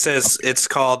 Yeah, it says it's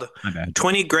called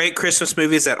 20 Great Christmas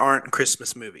Movies That Aren't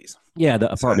Christmas Movies. Yeah, The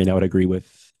Apartment I would agree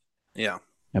with. Yeah.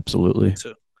 Absolutely.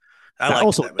 So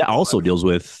that also deals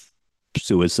with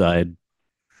suicide.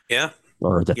 Yeah.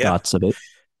 Or the thoughts of it.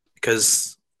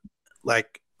 Because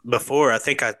like before, I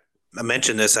think I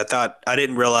mentioned this. I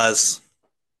didn't realize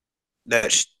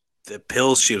that the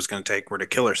pills she was going to take were to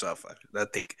kill herself. I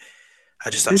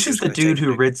just thought this she is was the dude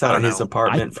who rents out his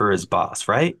apartment for his boss,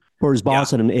 right? For his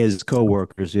boss and his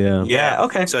coworkers, yeah. Yeah,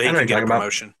 okay. So he can get a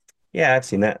promotion. Yeah, I've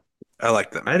seen that. I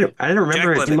like that. I didn't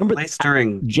remember it took place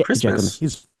during Christmas.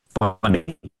 He's funny.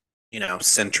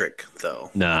 Centric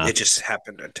though. Nah. It just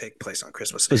happened to take place on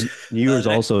Christmas. New Year's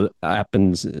also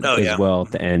happens as well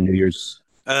at the end. New Year's.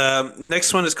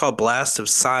 Next one is called Blast of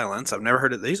Silence. I've never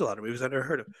heard of these. A lot of movies I've never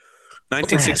heard of.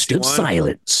 1961. Blast of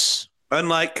Silence.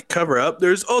 Unlike Cover Up,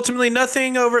 there's ultimately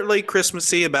nothing overtly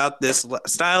Christmassy about this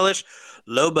stylish,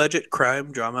 low-budget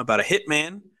crime drama about a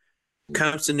hitman who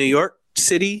comes to New York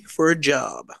City for a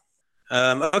job.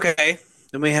 Okay.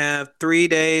 Then we have 3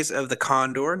 Days of the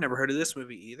Condor. Never heard of this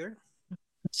movie either.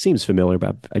 Seems familiar,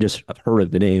 but I've heard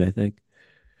of the name, I think.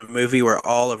 A movie where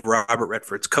all of Robert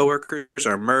Redford's coworkers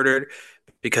are murdered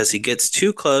because he gets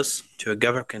too close to a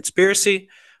government conspiracy,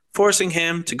 forcing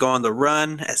him to go on the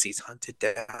run as he's hunted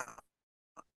down.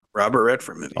 Robert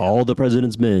Redford movie. All the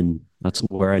President's Men. That's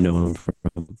where I know him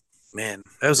from. Man,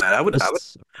 that was I would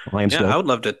I am yeah, I would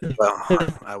love to. Well,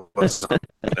 I was not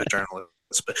a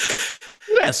journalist, but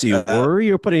yes, you were.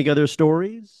 You were putting together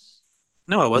stories.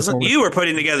 No, I wasn't. You were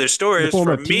putting together stories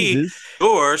from me.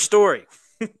 Your story.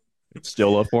 It's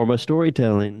still a form of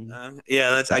storytelling.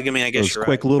 Yeah, that's. I mean, I guess those you're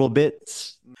quick right. little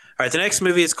bits. All right, the next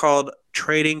movie is called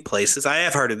Trading Places. I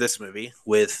have heard of this movie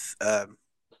with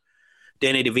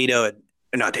Danny DeVito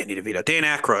and not Danny DeVito, Dan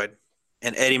Aykroyd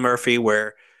and Eddie Murphy,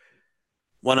 where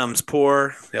one of them's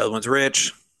poor, the other one's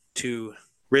rich. Two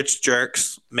rich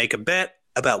jerks make a bet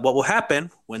about what will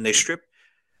happen when they strip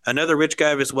another rich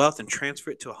guy of his wealth and transfer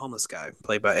it to a homeless guy,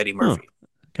 played by Eddie Murphy.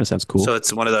 Kind of sounds cool. So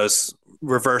it's one of those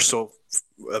reversal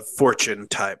of fortune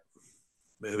type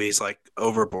movies like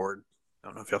Overboard. I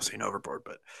don't know if y'all seen Overboard,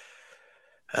 but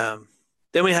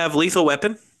then we have Lethal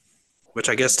Weapon, which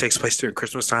I guess takes place during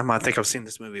Christmas time. I think I've seen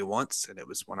this movie once, and it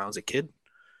was when I was a kid.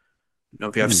 I don't know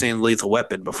if you have seen Lethal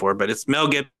Weapon before, but it's Mel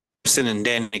Gibson and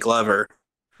Danny Glover.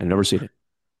 I've never seen it.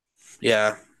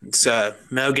 Yeah, it's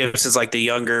Mel Gibson's like the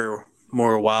younger,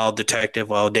 more wild detective,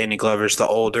 while Danny Glover's the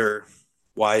older,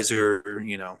 wiser,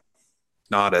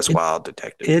 not as wild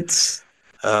detective. It's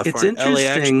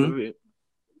interesting.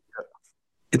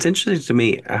 It's interesting to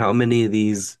me how many of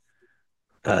these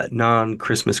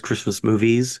non-Christmas Christmas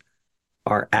movies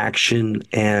are action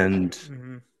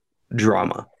and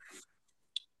drama.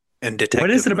 And detective. What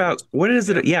is it about? What is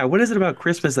it about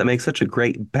Christmas that makes such a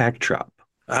great backdrop?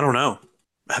 I don't know.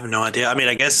 I have no idea. I mean,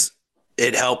 I guess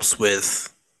it helps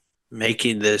with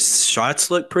making the shots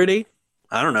look pretty.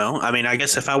 I don't know. I mean, I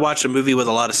guess if I watch a movie with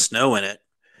a lot of snow in it,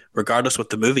 regardless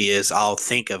what the movie is, I'll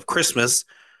think of Christmas.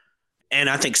 And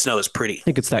I think snow is pretty. I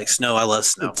think it's that snow. I love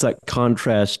snow. It's that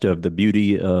contrast of the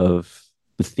beauty of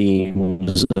the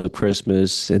themes of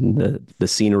Christmas and the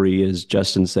scenery, as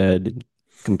Justin said,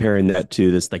 comparing that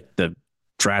to this like the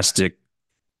drastic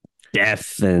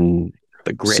death and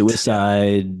the grit.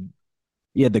 Suicide.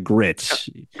 Yeah, the grit.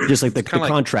 Just like the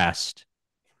contrast.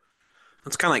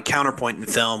 It's kind of like counterpoint in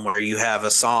film where you have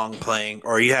a song playing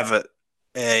or you have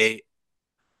a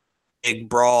big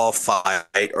brawl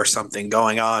fight or something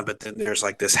going on, but then there's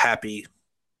like this happy,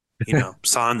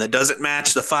 song that doesn't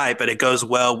match the fight, but it goes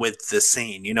well with the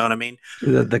scene. You know what I mean?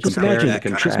 Just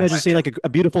imagine seeing like a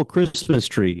beautiful Christmas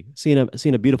tree, seeing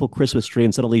a beautiful Christmas tree,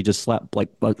 and suddenly just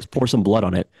pour some blood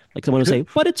on it. Like someone would say,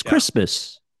 "But it's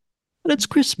Christmas. But it's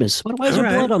Christmas. Why is there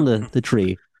blood on the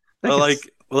tree?" Well,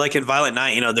 like in Violent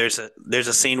Night, there's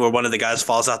a scene where one of the guys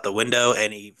falls out the window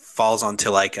and he falls onto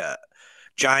like a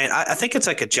giant. I think it's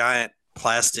like a giant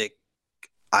plastic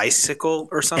icicle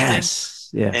or something. Yes.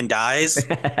 Yeah. And dies. So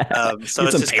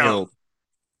it's just kind of,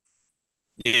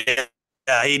 yeah,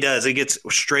 he does. He gets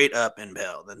straight up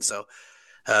impaled, and so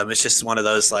it's just one of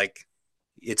those like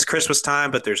it's Christmas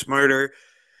time, but there's murder.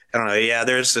 I don't know. Yeah,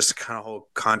 there's this kind of whole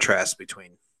contrast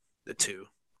between the two.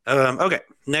 Okay,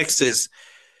 next is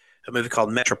a movie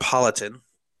called Metropolitan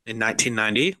in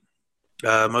 1990.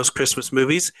 Most Christmas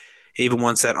movies, even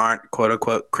ones that aren't quote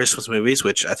unquote Christmas movies,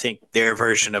 which I think their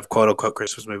version of quote unquote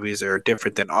Christmas movies are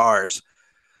different than ours,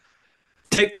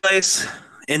 take place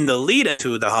in the lead up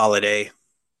to the holiday,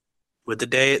 with the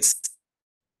day it's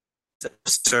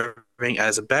serving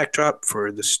as a backdrop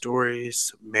for the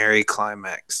story's merry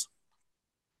climax.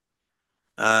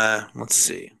 Let's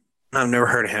see. I've never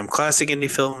heard of him. Classic indie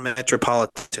film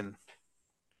Metropolitan.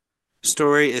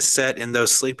 Story is set in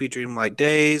those sleepy, dreamlike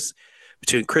days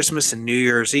between Christmas and New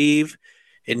Year's Eve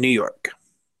in New York.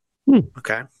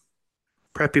 Okay.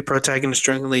 Preppy protagonists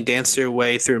drunkenly dance their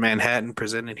way through Manhattan,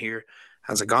 presented here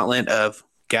as a gauntlet of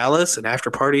galas and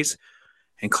after parties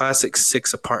and classic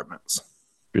six apartments.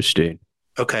 Interesting.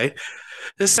 Okay.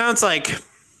 This sounds like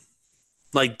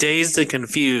Dazed and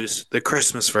Confused, the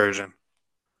Christmas version.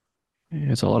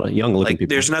 Yeah, it's a lot of young looking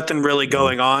people. There's nothing really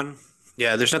going on.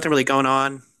 Yeah, there's nothing really going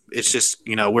on. It's just,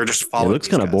 we're just following. It looks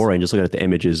kind of boring just looking at the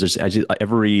images.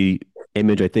 Every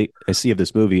image I think I see of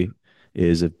this movie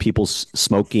is of people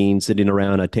smoking, sitting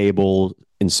around a table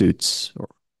in suits.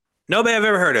 Nobody I've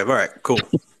ever heard of. All right, cool.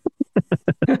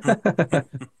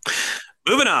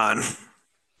 Moving on.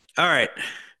 All right.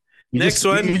 Next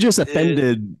one. You just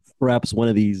offended perhaps one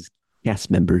of these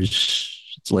cast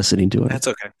members that's listening to it. That's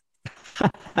okay.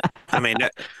 I mean,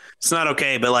 it's not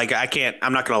okay, but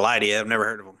I'm not going to lie to you. I've never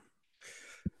heard of them.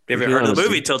 Never heard of the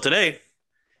movie till today.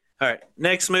 All right.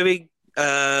 Next movie.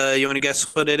 You want to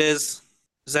guess what it is,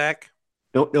 Zach?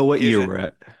 Don't know what year we're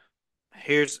at.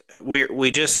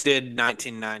 We just did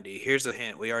 1990. Here's a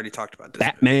hint. We already talked about this.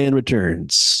 Batman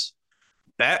Returns.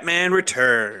 Batman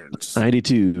Returns.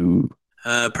 92.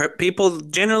 People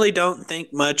generally don't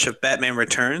think much of Batman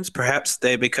Returns, perhaps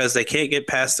because they can't get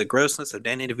past the grossness of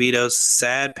Danny DeVito's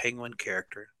sad penguin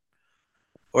character,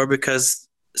 or because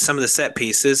some of the set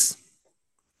pieces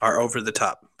are over the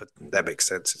top. But that makes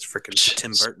sense. It's freaking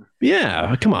Tim Burton.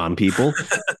 Yeah, come on, people.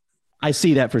 I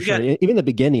see that for You sure. got- Even the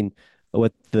beginning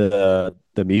with the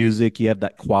music, you have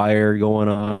that choir going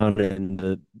on and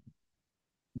the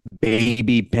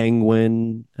baby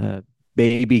penguin,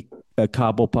 baby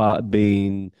Cobblepot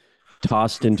being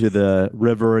tossed into the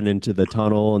river and into the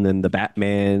tunnel, and then the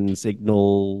Batman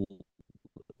signal.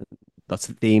 That's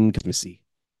the theme. Christmassy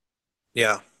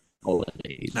Yeah,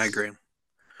 holidays. I agree.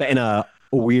 But in a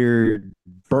weird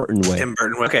Burton way. Tim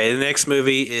Burton. Okay, the next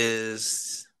movie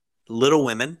is Little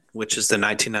Women, which is the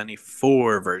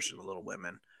 1994 version of Little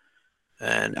Women.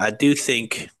 And I do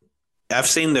think I've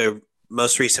seen the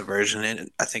most recent version, and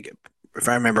I think, if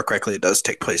I remember correctly, it does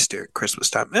take place during Christmas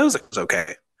time. It was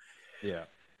okay, Yeah.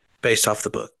 based off the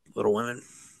book, Little Women.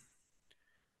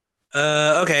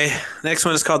 Okay, next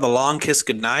one is called The Long Kiss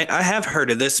Goodnight. I have heard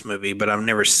of this movie, but I've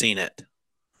never seen it.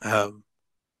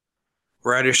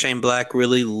 Writer Shane Black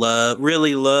really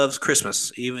loves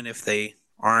Christmas, even if they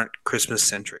aren't Christmas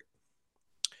centric.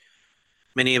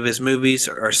 Many of his movies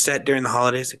are set during the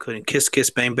holidays, including Kiss Kiss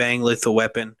Bang Bang, Lethal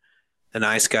Weapon, The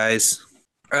Nice Guys.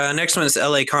 Next one is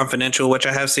L.A. Confidential, which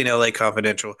I have seen L.A.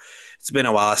 Confidential. It's been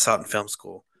a while. I saw it in film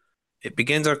school. It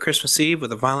begins on Christmas Eve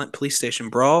with a violent police station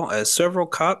brawl as several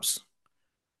cops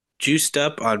juiced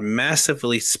up on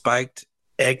massively spiked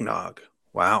eggnog.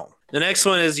 Wow. The next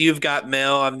one is You've Got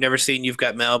Mail. I've never seen You've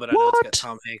Got Mail, but I know it's got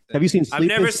Tom Hanks. Have you seen I've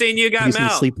never seen You Got Have you Mail.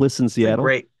 seen Sleepless in Seattle?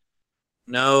 Great.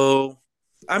 No.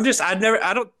 I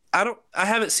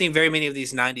haven't seen very many of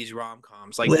these 90s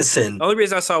rom-coms. Like, Listen, the only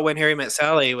reason I saw When Harry Met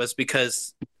Sally was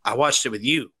because I watched it with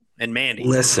you and Mandy.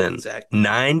 listen. Zack.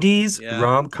 90s Yeah.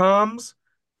 rom-coms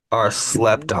are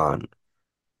slept on.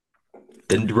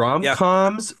 The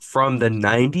rom-coms from the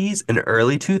 90s and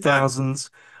early 2000s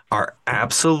are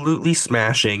absolutely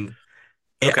smashing.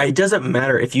 Okay. It doesn't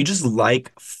matter if you just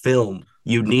like film,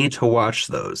 you need to watch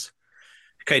those.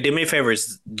 Okay, do me a favor,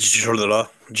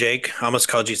 Jake. I almost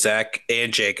called you Zach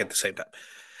and Jake at the same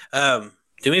time.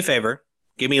 Do me a favor.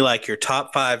 Give me like your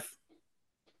top 5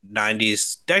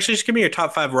 90s. Actually, just give me your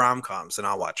top 5 rom-coms and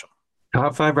I'll watch them.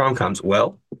 Top 5 rom-coms.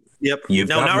 Well, Yep. You've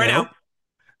No, Got not right Mail. now.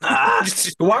 Ah,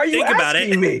 why are you Think about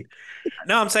asking it. me?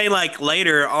 No, I'm saying like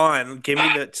later on. Give me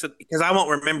because I won't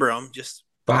remember them. Just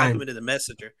type Fine. them into the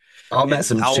messenger. I'll and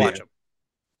message I'll you. watch them.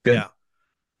 Good. Yeah,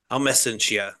 I'll message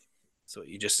you. That's what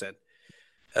you just said.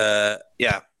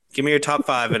 Yeah. Give me your top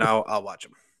 5 and I'll watch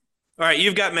them. All right,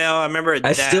 You've Got Mail. I remember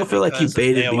I still feel like you because of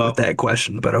baited me AOL. with that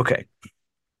question, but okay.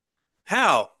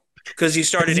 How? Because you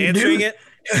started 'Cause you answering knew- it?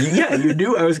 Yeah, you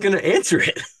knew I was going to answer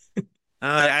it.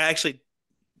 I actually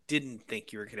didn't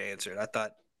think you were going to answer it. I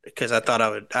thought I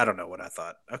would. I don't know what I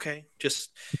thought. Okay, just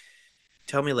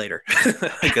tell me later.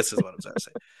 I guess is what I'm trying to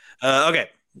say. Okay,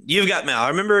 You've Got Mail. I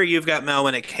remember You've Got Mail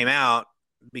when it came out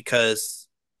because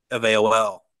of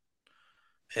AOL.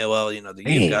 AOL,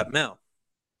 You've Got Mail.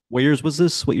 What years was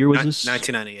this? What year was this?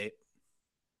 1998.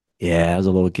 Yeah, I was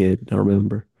a little kid. I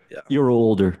remember. Yeah. You were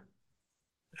older.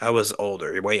 I was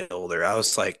older, way older. I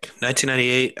was like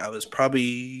 1998. I was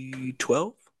probably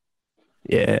 12.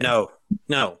 Yeah. No,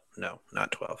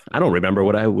 not 12. I don't remember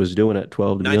what I was doing at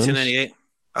 12, to be honest. 1998.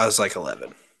 I was like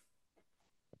 11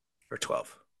 or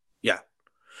 12. Yeah.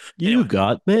 You Anyway.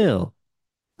 Got Mail.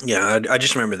 Yeah, I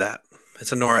just remember that.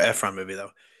 It's a Nora Ephron movie,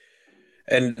 though.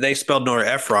 And they spelled Nora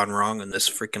Ephron wrong in this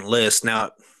freaking list. Now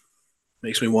it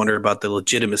makes me wonder about the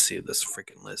legitimacy of this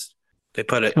freaking list. They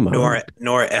put it Come on.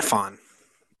 Nora Ephron.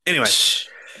 Anyway,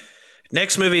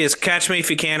 next movie is Catch Me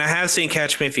If You Can. I have seen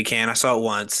Catch Me If You Can. I saw it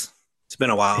once. It's been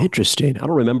a while. Interesting. I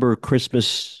don't remember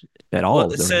Christmas at all.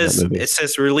 Well, it during that movie.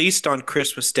 says released on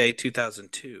Christmas Day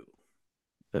 2002.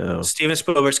 Oh. Steven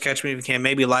Spielberg's Catch Me If You Can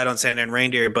may be light on Santa and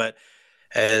Reindeer, but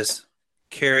as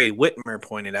Carrie Whitmer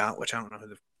pointed out, which I don't know who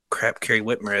the crap Carrie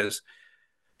Whitmer is,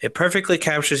 it perfectly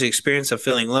captures the experience of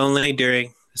feeling lonely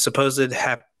during the supposed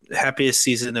happiest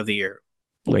season of the year.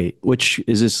 Wait, which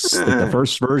is this like the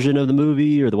first version of the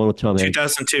movie or the one with Tom Hanks?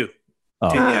 2002. Oh,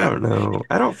 I don't know.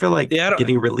 I don't feel like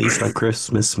getting released on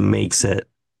Christmas makes it.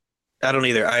 I don't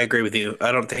either. I agree with you.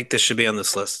 I don't think this should be on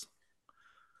this list.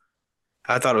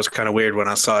 I thought it was kind of weird when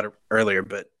I saw it earlier,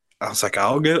 but I was like,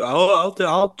 I'll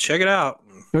check it out.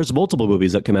 there's multiple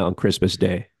movies that come out on Christmas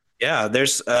Day. Yeah,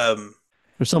 there's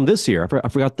some this year. I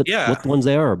forgot what ones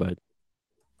they are, but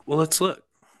well, let's look.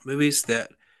 Movies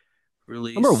that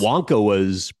release. I remember Wonka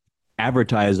was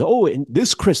advertised. Oh, in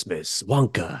this Christmas,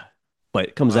 Wonka. but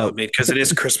it comes Well, I out. mean, because it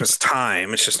is Christmas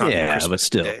time. It's just not Yeah, but Christmas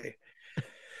still. Day.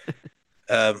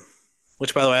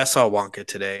 Which, by the way, I saw Wonka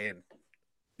today, and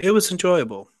it was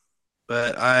enjoyable.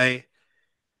 But I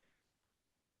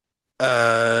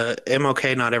am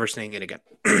okay not ever seeing it again.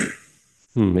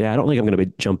 Yeah, I don't think I'm going to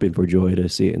be jumping for joy to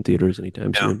see it in theaters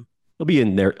anytime Yeah. soon. It'll be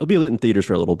in there. It'll be in theaters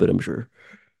for a little bit, I'm sure.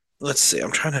 Let's see.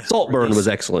 I'm trying to. Saltburn was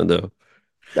excellent, though.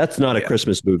 That's not Oh, a yeah.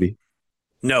 Christmas movie.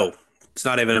 No, it's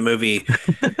not even a movie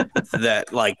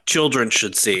that like children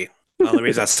should see. The only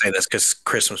reason I say this because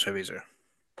Christmas movies are,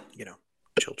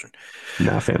 children.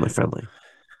 Not family friendly.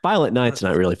 Violent Night's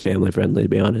not really family friendly, to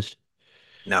be honest.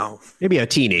 No, Maybe a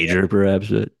teenager,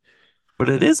 perhaps, But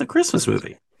it is a Christmas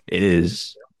movie. it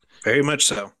is. very much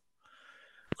so.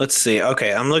 Let's see.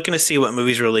 Okay, I'm looking to see what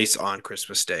movies release on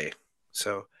Christmas Day.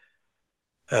 So,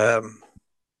 there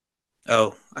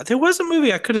was a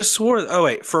movie I could have swore. Oh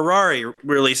wait, Ferrari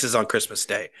releases on Christmas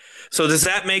Day. So does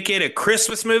that make it a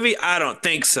Christmas movie? I don't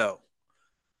think so,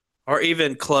 or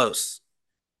even close.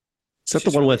 Is that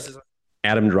the one with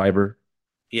Adam Driver?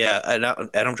 Yeah,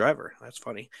 Adam Driver. That's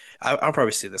funny. I'll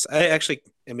probably see this. I actually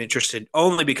am interested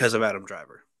only because of Adam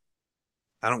Driver.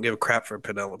 I don't give a crap for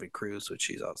Penelope Cruz, which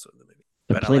she's also in the movie.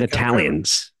 They're But I playing like Adam Driver.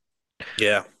 Italians.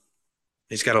 Yeah,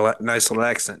 he's got a nice little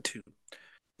accent too.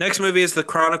 Next movie is The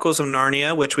Chronicles of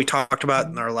Narnia, which we talked about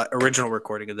in our original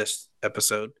recording of this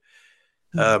episode.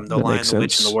 The That Lion, makes the Witch,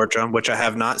 and sense. the Wardrobe, which I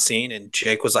have not seen, and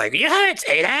Jake was like, "You haven't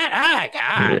seen that? Oh my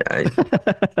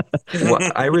god!"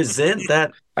 Well, I resent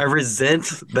that. I resent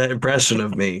that impression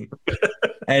of me.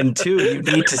 And two, you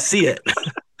need to see it.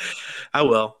 I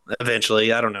will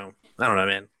eventually. I don't know,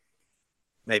 man.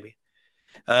 Maybe.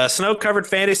 Snow-covered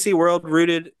fantasy world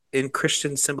rooted in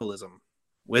Christian symbolism,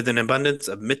 with an abundance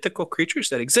of mythical creatures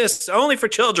that exist only for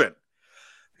children,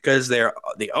 because they're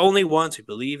the only ones who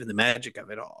believe in the magic of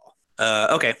it all.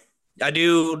 Okay, I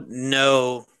do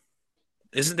know.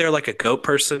 Isn't there like a goat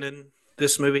person in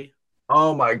this movie?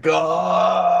 Oh my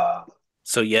god.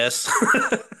 So yes,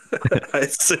 I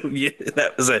assume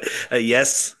that was a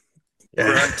yes. Yeah.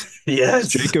 Grunt. Yes.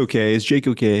 Is Jake okay? Is Jake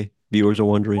okay? Viewers are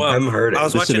wondering. Well, I'm hurting. I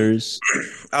was watching Listeners.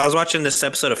 this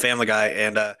episode of Family Guy,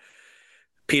 and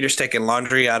Peter's taking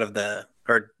laundry out of the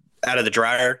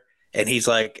dryer, and he's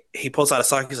like, he pulls out a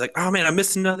sock. He's like, "Oh man, I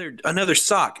missed another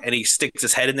sock," and he sticks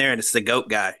his head in there, and it's the goat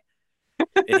guy.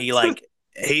 And he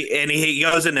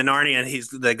goes into Narnia,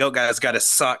 and the goat guy's got his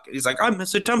sock. He's like, "I'm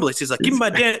Mr. Tumblies." He's like, give me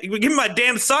my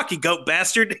damn sock, you goat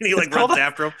bastard!" And he like runs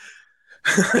after him.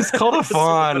 It's called a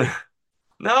fawn.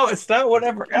 No, it's not.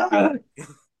 Whatever. I'm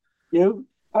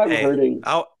Hey, hurting.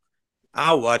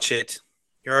 I'll watch it.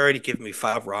 You're already giving me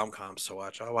 5 rom-coms to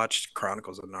watch. I'll watch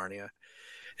Chronicles of Narnia.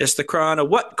 It's the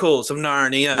Chronicles of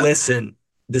Narnia. Listen,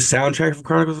 the soundtrack from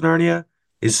Chronicles of Narnia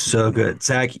is so good.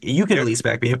 Zach, you can at least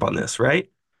back me up on this, right?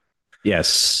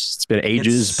 Yes, it's been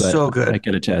ages, It's but so good. I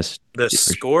can attest. The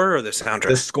score or the soundtrack?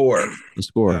 The score. The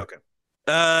score. Oh,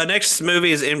 okay. Next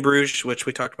movie is In Bruges, which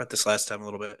we talked about this last time a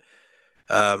little bit.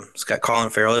 It's got Colin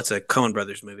Farrell. It's a Coen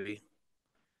Brothers movie.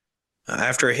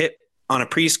 After a hit on a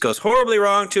priest goes horribly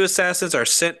wrong, 2 assassins are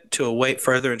sent to await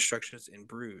further instructions in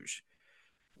Bruges,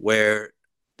 where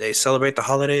they celebrate the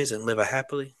holidays and live a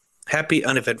happy,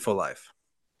 uneventful life.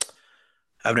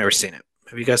 I've never seen it.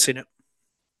 Have you guys seen it?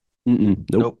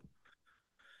 Nope.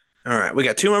 All right, we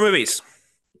got 2 more movies.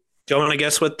 Do you want to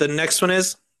guess what the next one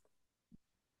is?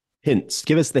 Hints.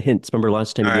 Give us the hints. Remember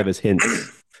last time you gave us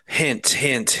hints. Hint.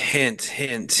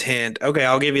 Okay,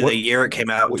 I'll give you the year it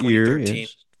came out. What year? 2013.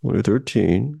 Yes.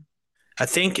 2013. I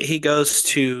think he goes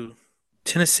to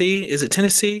Tennessee. Is it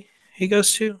Tennessee he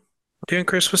goes to during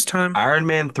Christmas time? Iron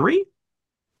Man 3?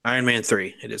 Iron Man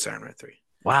 3. It is Iron Man 3.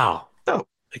 Wow. Oh.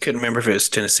 I couldn't remember if it was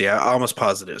Tennessee. I almost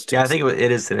positive it was Yeah, I Tennessee. think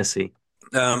it is Tennessee.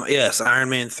 Yes, Iron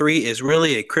Man 3 is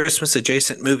really a Christmas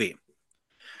adjacent movie.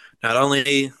 Not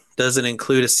only does it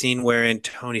include a scene wherein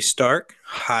Tony Stark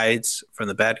hides from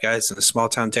the bad guys in a small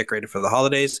town decorated for the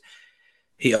holidays,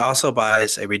 he also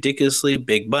buys a ridiculously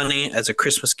big bunny as a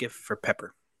Christmas gift for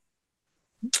Pepper.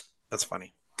 That's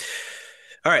funny.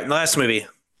 All right, the last movie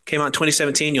came out in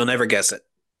 2017. You'll never guess it.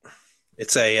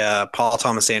 It's a Paul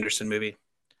Thomas Anderson movie.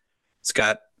 It's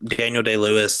got Daniel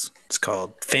Day-Lewis. It's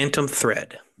called Phantom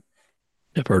Thread.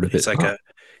 I've heard of He's it.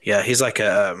 he's like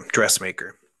a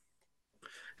dressmaker.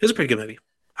 It was a pretty good movie.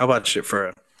 I watched it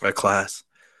for a class.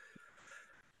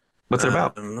 What's it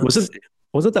about?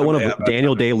 Wasn't that one Okay, of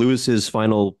Daniel Day-Lewis's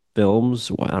final films?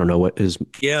 Well, I don't know what his.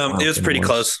 Yeah, it was pretty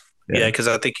close. Yeah, because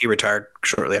I think he retired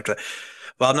shortly after that.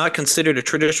 While not considered a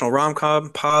traditional rom-com,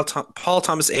 Paul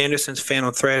Thomas Anderson's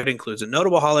Phantom Thread includes a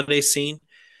notable holiday scene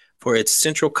for its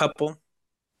central couple.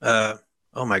 Oh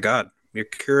my God.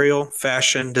 Mercurial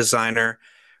fashion designer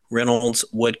Reynolds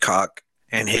Woodcock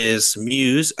and his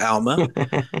muse Alma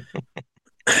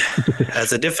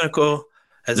as a difficult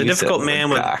You said man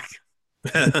with. woodcock.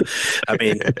 I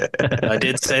mean, I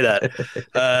did say that.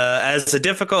 As a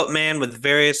difficult man with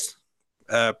various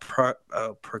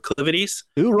proclivities.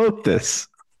 Who wrote this?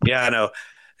 Yeah, I know.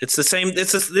 It's the same.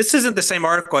 This isn't the same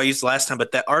article I used last time,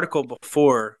 but that article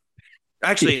before.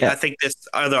 Actually, Yeah. I think this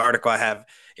other article I have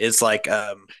is like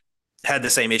had the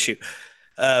same issue.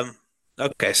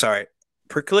 Okay, sorry.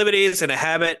 Proclivities and a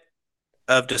habit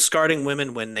of discarding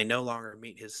women when they no longer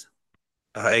meet his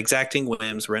exacting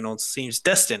whims. Reynolds seems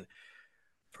destined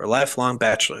for lifelong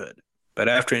bachelorhood. But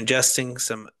after ingesting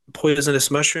some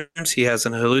poisonous mushrooms, he has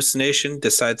an hallucination,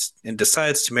 decides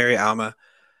to marry Alma,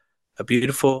 a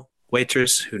beautiful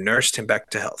waitress who nursed him back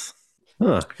to health.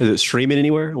 Huh. Is it streaming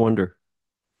anywhere? I wonder.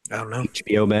 I don't know.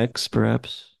 HBO Max,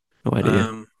 perhaps? No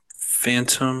idea.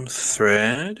 Phantom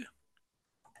Thread.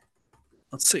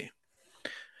 Let's see.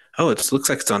 Oh, it looks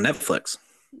like it's on Netflix.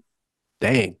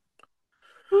 Dang.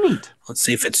 Neat. Let's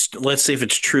see if it's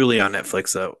truly on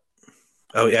Netflix though.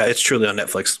 Oh yeah, it's truly on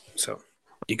Netflix, so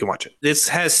you can watch it. This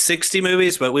has 60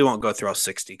 movies, but we won't go through all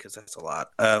 60 because that's a lot.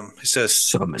 It says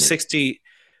So many. 60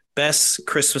 best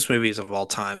Christmas movies of all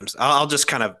times. I'll just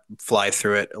kind of fly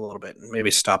through it a little bit and maybe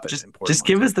stop at Just important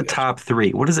give ones. us the top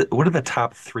three. What is it? What are the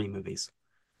top three movies?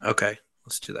 Okay,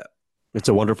 let's do that. It's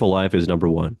a Wonderful Life is number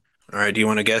one. All right, do you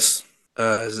want to guess?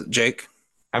 Is it Jake?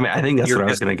 I mean, I think that's You're what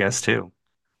I was guessing? going to guess too.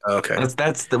 Okay.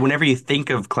 Whenever you think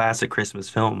of classic Christmas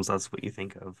films, that's what you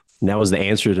think of. And that was the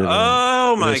answer to the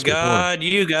Oh my list before. God,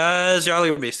 you guys, y'all are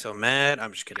gonna be so mad.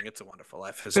 I'm just kidding. It's a Wonderful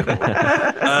Life. It's cool.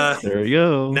 There you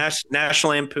go.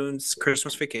 National Lampoon's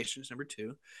Christmas Vacation is number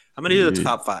 2. I'm gonna do the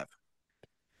top 5.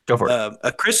 Go for it.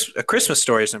 A Christmas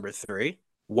Story is number 3.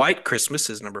 White Christmas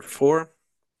is number 4,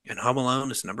 and Home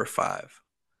Alone is number 5.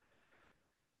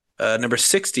 Number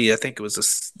 60, I think it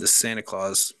was the Santa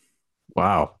Claus.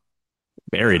 Wow.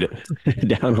 Buried it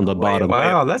down on the bottom.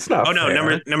 Wow, that's not Oh no,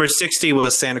 fair. number 60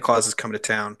 was Santa Claus is Coming to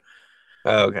Town.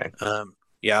 Oh, okay.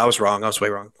 Yeah, I was wrong. I was way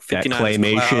wrong. That 59 is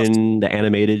Klaus. claymation, the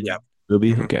animated Yeah.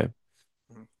 movie. Mhm. Okay.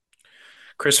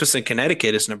 Christmas in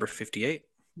Connecticut is number 58.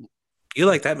 You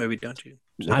like that movie, don't you?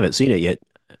 I haven't seen it yet.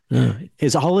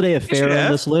 Is a Holiday Affair you on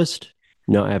have. this list?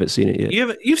 No, I haven't seen it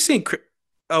yet. You've seen.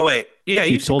 Oh wait, yeah,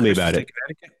 You you've told seen me Christmas about in it.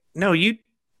 Connecticut. No,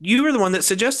 you were the one that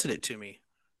suggested it to me.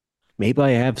 Maybe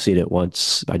I have seen it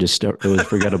once. I just don't, it was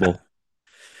forgettable.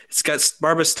 It's got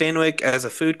Barbara Stanwyck as a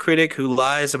food critic who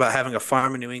lies about having a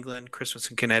farm in New England. Christmas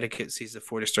in Connecticut sees the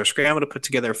 40-star scramble to put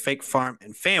together a fake farm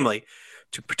and family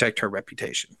to protect her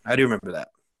reputation. I do remember that.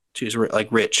 She was like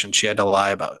rich and she had to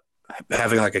lie about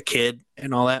having like a kid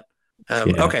and all that. Yeah.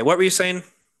 Okay, what were you saying?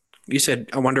 You said,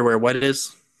 I wonder where what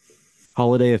is?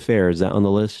 Holiday Affair, is that on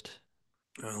the list?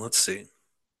 Let's see.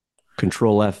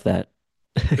 Control F that.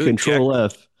 Ooh, Control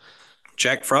F.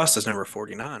 Jack Frost is number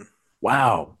 49.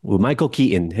 Wow. With Michael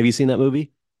Keaton. Have you seen that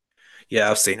movie?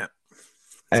 Yeah, I've seen it. It's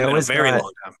I been a always very got-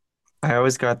 long time. I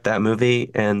always got that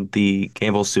movie and the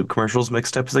Campbell soup commercials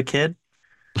mixed up as a kid.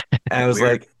 And I was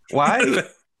Weird. like,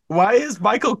 why is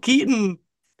Michael Keaton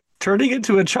turning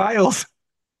into a child?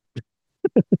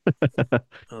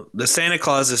 The Santa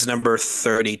Claus is number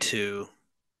 32.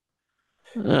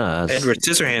 Edward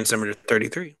Scissorhands number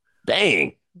 33.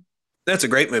 Dang. That's a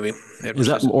great movie. Is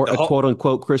that more a quote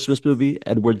unquote Christmas movie?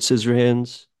 Edward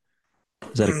Scissorhands?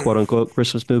 Is that a quote unquote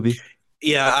Christmas movie?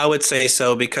 Yeah, I would say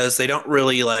so because they don't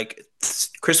really like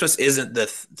Christmas isn't the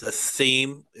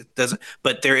theme. It doesn't,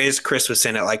 but there is Christmas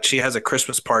in it. Like she has a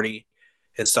Christmas party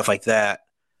and stuff like that.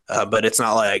 But it's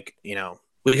not like,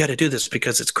 we got to do this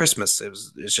because it's Christmas.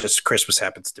 It's just Christmas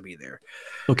happens to be there.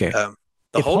 Okay. The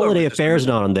If Holdovers Holiday is Affair is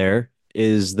not on there,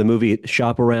 is the movie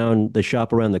Shop Around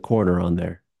the Corner on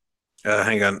there?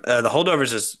 hang on. The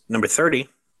Holdovers is number 30.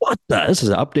 What the? This is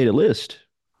an updated list.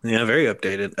 Yeah, very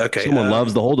updated. Okay. Someone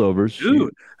loves the Holdovers.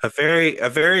 Ooh, a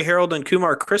very Harold and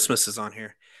Kumar Christmas is on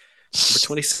here. Number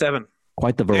 27.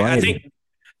 Quite the I variety. think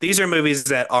these are movies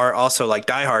that are also like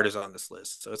Die Hard is on this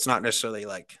list. So it's not necessarily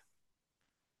like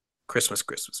Christmas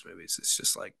movies. It's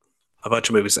just like a bunch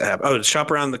of movies that have. Oh, Shop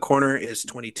Around the Corner is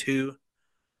 22.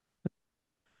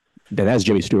 Yeah, that's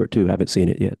Jimmy Stewart too. I haven't seen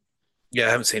it yet. Yeah, I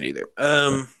haven't seen it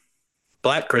either.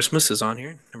 Black Christmas is on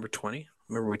here, number 20.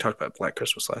 Remember we talked about Black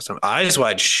Christmas last time. Eyes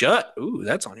Wide Shut. Ooh,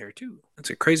 that's on here too. That's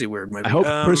a crazy weird movie. I hope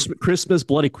Christmas,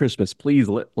 Bloody Christmas. Please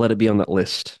let it be on that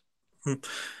list.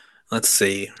 Let's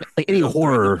see. Like any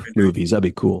horror movies, that'd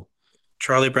be cool.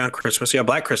 Charlie Brown Christmas. Yeah,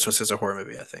 Black Christmas is a horror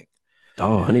movie, I think.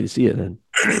 Oh, I need to see it then.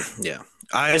 Yeah.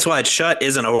 Eyes Wide Shut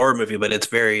isn't a horror movie, but it's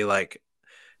very like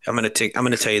I'm gonna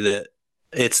tell you that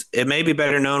It may be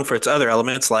better known for its other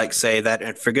elements, like say that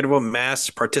unforgettable mass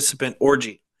participant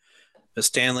orgy. But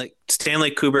Stanley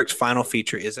Kubrick's final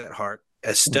feature is at heart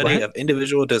a study What? of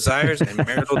individual desires and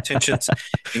marital tensions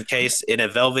encased in a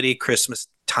velvety Christmas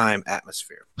time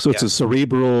atmosphere. So it's Yeah. a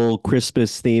cerebral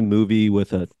Christmas themed movie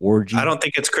with an I orgy. don't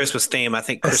think it's Christmas theme. I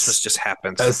think A, Christmas s- just a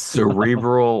happens.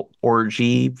 cerebral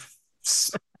orgy.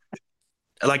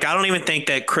 Like I don't even think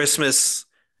that Christmas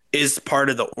is part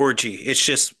of the orgy.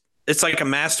 It's like a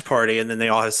masked party and then they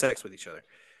all have sex with each other.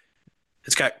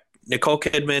 It's got Nicole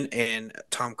Kidman and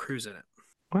Tom Cruise in it.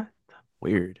 What?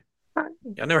 Weird.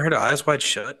 Y'all never heard of Eyes Wide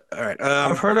Shut? All right.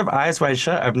 I've heard of Eyes Wide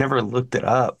Shut. I've never looked it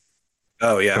up.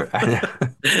 Oh yeah.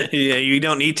 Yeah, you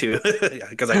don't need to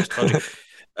because I just told you.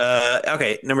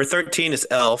 Okay, number 13 is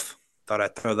Elf. Thought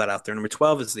I'd throw that out there. Number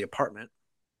 12 is The Apartment.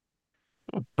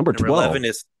 Number Number 12. 11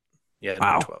 is number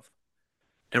Wow. 12.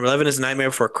 Number 11 is Nightmare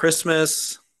Before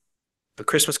Christmas. A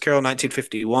Christmas Carol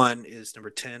 1951 is number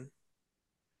 10.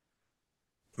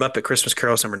 Muppet Christmas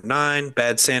Carol is number 9.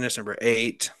 Bad Santa is number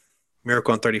 8.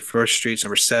 Miracle on 31st Street is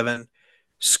number 7.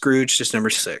 Scrooge is number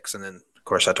 6. And then, of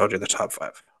course, I told you the top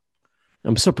 5.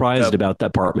 I'm surprised Uh, about that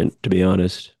apartment, to be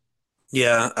honest.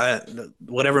 Yeah,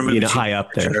 whatever Being movies you high up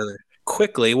mentioned there. earlier.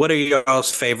 Quickly, what are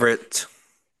y'all's favorite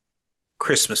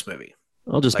Christmas movie?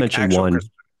 I'll just Like mention actual one.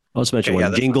 Christmas. I'll just mention Okay, yeah,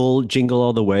 one. that's fine. Jingle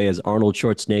All the Way as Arnold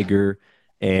Schwarzenegger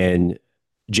and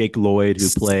Jake Lloyd, who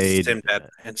played Sinbad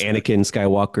and Sinbad. Anakin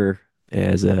Skywalker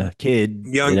as a kid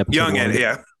in episode Young, one.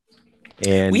 yeah.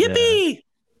 And Yippee!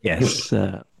 yes,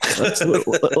 let's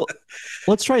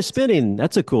let's try spinning.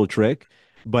 That's a cool trick.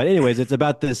 But anyways, it's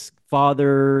about this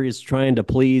father is trying to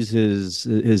please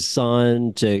his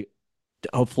son to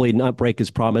hopefully not break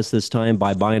his promise this time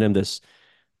by buying him this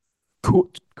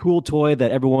cool toy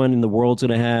that everyone in the world's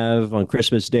going to have on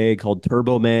Christmas Day called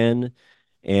Turbo Man,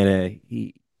 and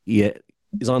he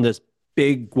he's on this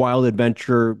big wild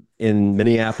adventure in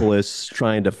Minneapolis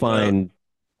trying to Well, find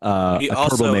he a Turbo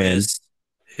also Man.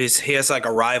 he has like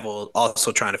a rival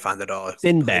also trying to find the doll,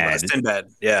 played by Sinbad. Sinbad.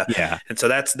 Yeah. Yeah, And so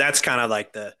that's kind of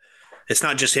like it's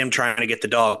not just him trying to get the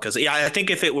doll because yeah, I think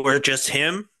if it were just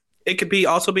him, it could be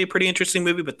also be a pretty interesting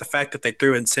movie. But the fact that they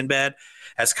threw in Sinbad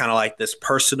as kind of like this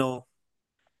personal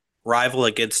rival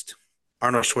against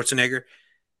Arnold Schwarzenegger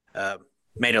uh,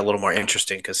 made it a little more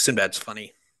interesting because Sinbad's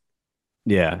funny.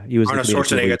 yeah, he was the Arnold comedic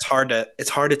Schwarzenegger, relief. it's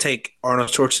hard to take Arnold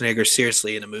Schwarzenegger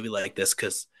seriously in a movie like this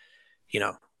because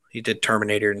he did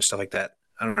Terminator and stuff like that.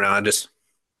 I don't know.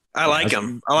 I Yeah, like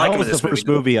him. I like that him in was the this movie. first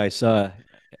movie I saw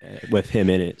with him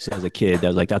in it as a kid. That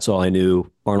was like that's all I knew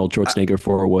Arnold I, Schwarzenegger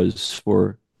for was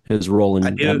for his role I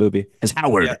in that do. movie as Yeah,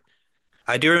 Howard.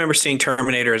 I do remember seeing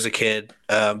Terminator as a kid,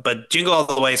 but Jingle All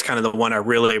the Way is kind of the one I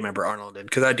really remember Arnold in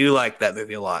because I do like that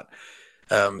movie a lot.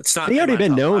 It's He not in already my been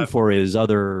top known five. for his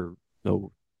other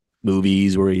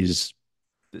movies where he's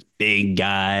this big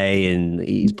guy and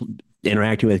he's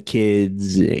interacting with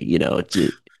kids.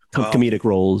 It's Oh, comedic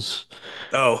roles.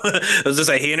 I was just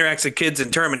say he interacts with kids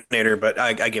in Terminator, but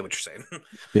I get what you're saying.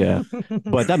 Yeah,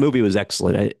 but that movie was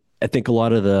excellent. I think a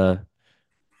lot of the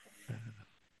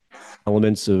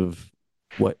elements of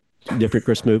what different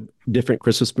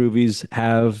Christmas movies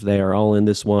have, they are all in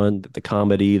this one. The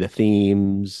comedy, the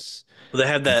themes, They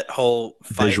have that whole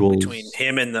fight between visuals.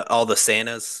 him and all the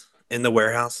Santas in the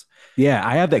warehouse, Yeah,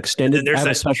 I have the and then extended. I there's have a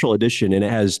that. special edition, and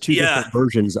it has two Yeah, different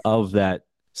versions of that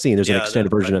scene. There's an yeah,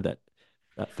 extended that version fight. of that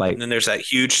And fight. then there's that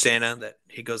huge Santa that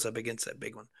he goes up against that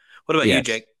big one. What about you, Yes.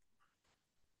 Jake?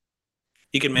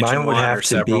 You can mention one or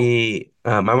several.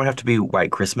 Mine would have to be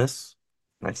White Christmas,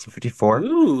 1954,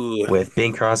 Ooh, with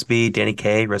Bing Crosby, Danny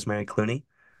Kaye, Rosemary Clooney.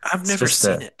 I've It's never just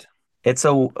seen it. it's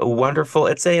a wonderful,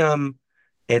 it's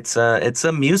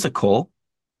a musical.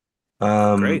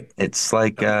 Great. It's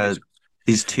like I like music.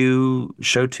 these two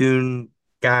show tune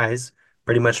guys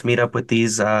pretty much meet up with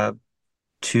these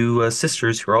two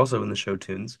sisters who are also in the show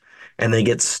tunes, and at they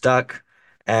get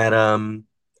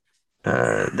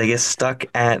stuck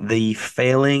at the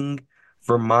failing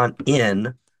Vermont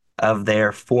inn of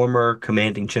their former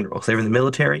commanding generals. They were in the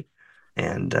military,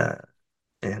 and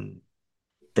and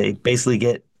they basically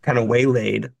get kind of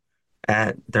waylaid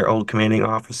at their old commanding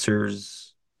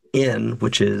officer's inn,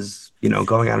 which is,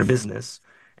 going out of business,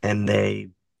 and they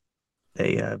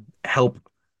help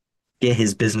get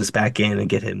his business back in and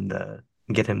get him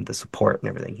the support and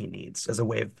everything he needs as a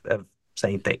way of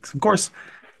saying thanks. Of course,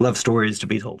 love stories to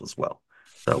be told as well.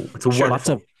 So it's a Sure. Lots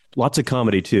of wonderful.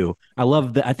 comedy too. I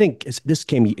love that. I think this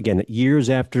came again just years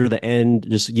after the end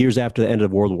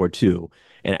of World War II.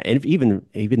 And even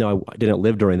though I didn't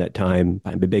live during that time,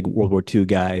 I'm a big World War II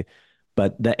guy.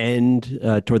 But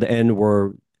toward the end,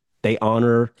 where they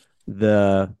honor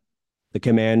the the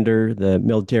commander, the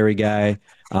military guy,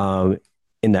 um,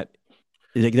 in that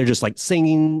they're just like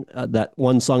singing that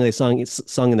one song they sung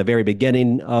in the very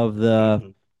beginning of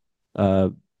Mhm. uh,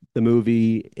 the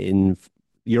movie in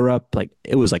Europe. Like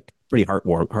it was like pretty heart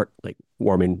like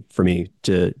warming for me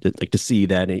to see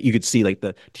that. And you could see like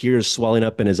the tears swelling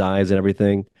up in his eyes and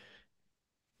everything.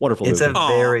 Wonderful It's a movie. Oh,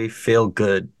 very feel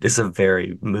good. It's a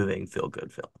very moving feel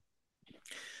good film.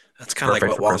 that's It's kind of like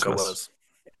perfect what for Wonka Christmas. was.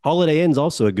 Holiday Inn's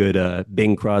also a good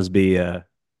Bing Crosby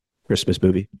Christmas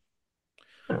movie.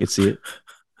 You could see it.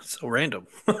 So random.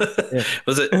 Yeah.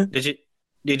 Was it?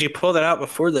 Did you pull that out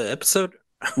before the episode?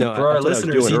 No, For our that's what I was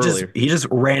listeners, doing earlier. he just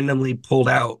randomly pulled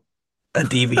out a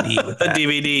DVD with A that.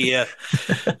 DVD, yeah.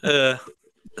 Uh,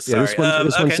 Yeah,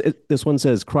 sorry. Okay. this one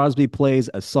says Crosby plays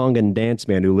a song and dance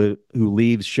man who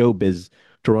leaves showbiz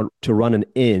to run an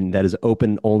inn that is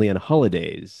open only on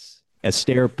holidays.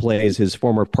 Astaire plays his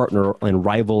former partner and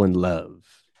rival in love.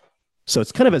 So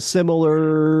it's kind of a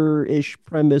similar-ish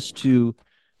premise to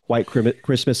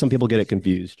Christmas. Some people get it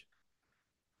confused.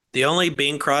 The only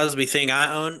Bing Crosby thing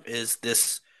I own is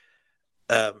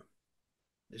um,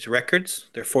 these records.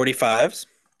 They're 45s.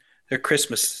 They're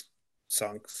Christmas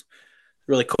songs.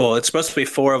 Really cool. It's supposed to be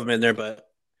four of them in there, but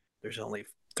there's only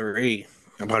three.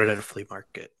 I bought it at a flea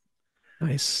market.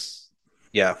 Nice.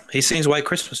 Yeah, he sings White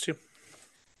Christmas too,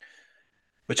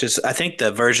 which is I think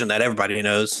the version that everybody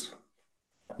knows.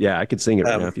 Yeah, I could sing it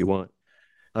right now Um, if you want.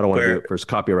 I don't want to do where it for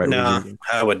copyright no, reasons.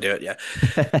 I would do it. Yeah,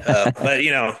 but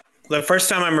the first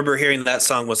time I remember hearing that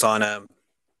song was on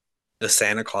the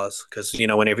Santa Claus because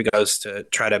whenever he goes to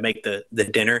try to make the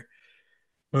dinner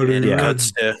and it Yeah.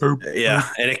 cuts to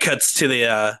and it cuts to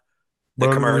the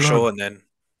commercial and then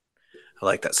I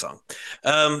like that song.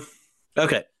 Um,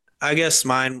 okay, I guess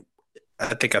mine.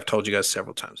 I think I've told you guys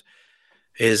several times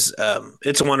is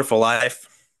It's a Wonderful Life.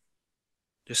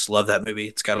 Just love that movie.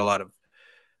 It's got a lot of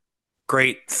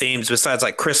great themes besides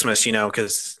like Christmas,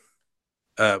 because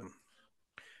um,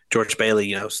 George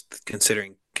Bailey,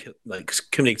 considering like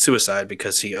committing suicide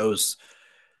because he owes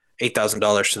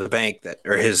 $8,000 to the bank to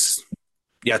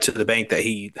the bank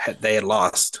that they had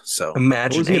lost. So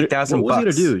Imagine eight What thousand was he gonna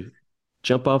bucks. do?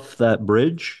 Jump off that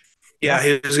bridge? yeah,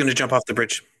 Yeah, he was going to jump off the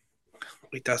bridge.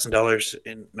 $8,000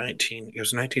 in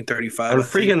 1935, on I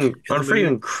think, in the movie.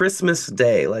 freaking Christmas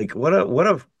Day. Like what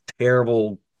a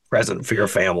terrible present for your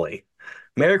family.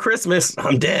 Merry Christmas.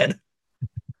 I'm dead.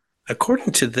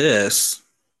 According to this,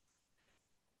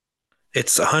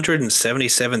 it's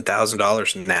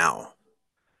 $177,000 now.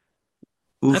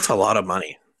 That's Oof. a lot of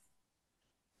money.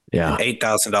 And Yeah.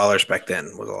 $8,000 back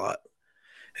then was a lot.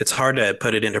 It's hard to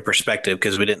put it into perspective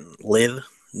because we didn't live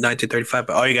 1935,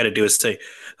 but all you got to do is say,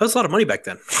 that was a lot of money back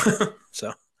then.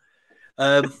 So,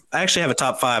 I actually have a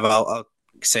top five. I'll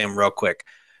say them real quick.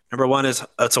 Number one is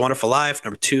It's a Wonderful Life.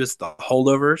 Number two is The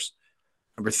Holdovers.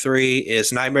 Number three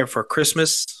is Nightmare Before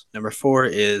Christmas. Number four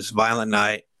is Violent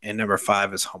Night. And number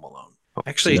five is Home Alone. It's a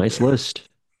Actually, nice list.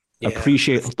 yeah,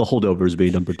 Appreciate the holdovers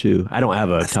being number two. I don't have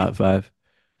a top five.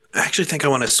 I actually think I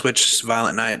want to switch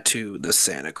Violent Night to the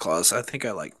Santa Claus. I think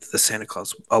I like the Santa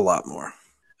Claus a lot more.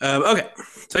 Okay,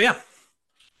 so yeah,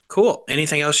 cool.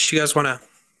 Anything else you guys want to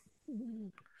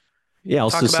Yeah, I'll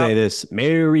talk just say about? this.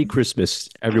 Merry Christmas,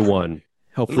 everyone.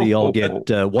 Hopefully you all get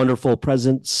wonderful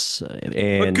presents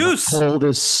A and goose, hold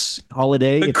this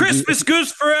holiday. a Christmas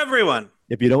goose for everyone.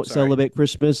 If you don't Sorry. celebrate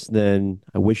Christmas, then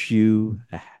I wish you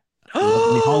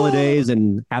lovely holidays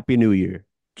and Happy New Year.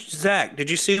 Zach, did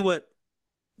you see what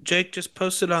Jake just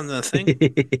posted on the thing?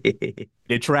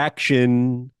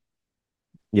 Detraction.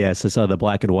 Yes, I saw the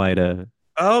black and white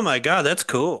Oh my god, that's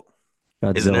cool.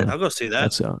 Isn't it? Godzilla. I'll go see that.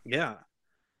 That's Yeah.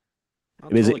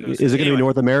 I'll is totally it go see is it going to be Anyway,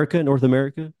 North America? North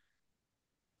America?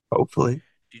 Hopefully.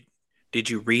 did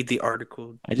you read the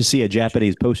article? I just see a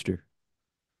Japanese poster.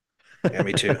 Yeah,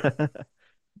 me too.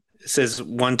 It says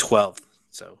 112.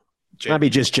 So Might be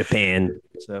just Japan.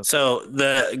 So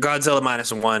the Godzilla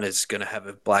minus one is going to have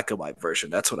a black and white version.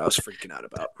 That's what I was freaking out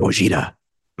about. Gojira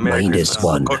Merry minus Christmas.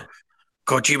 one.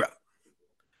 Kojira.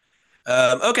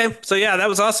 Okay, so yeah, that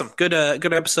was awesome. Good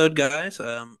episode, guys.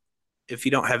 If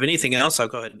you don't have anything else, I'll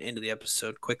go ahead and end the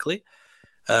episode quickly.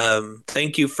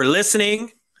 Thank you for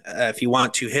listening. If you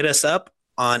want to hit us up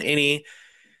on any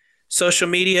social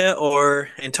media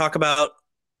and talk about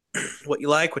what you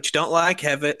like, what you don't like,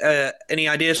 have any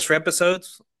ideas for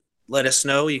episodes, let us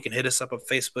know. You can hit us up on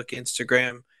Facebook,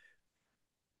 Instagram,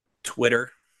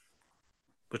 Twitter,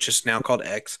 which is now called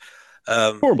X.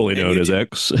 Formerly known as YouTube.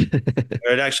 X.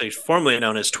 Or it actually formerly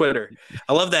known as Twitter.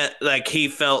 I love that. Like he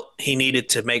felt he needed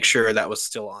to make sure that was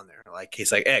still on there. Like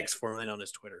he's like X, formerly known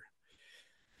as Twitter.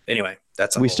 Anyway,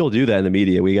 that's We still do that in the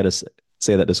media. We got to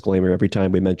say that disclaimer every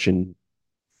time we mention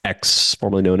X,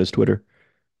 formerly known as Twitter.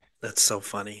 That's so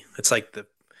funny. It's like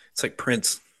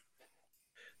Prince,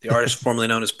 the artist formerly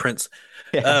known as Prince.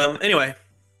 Yeah. Anyway,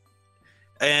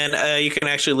 and you can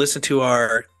actually listen to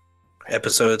our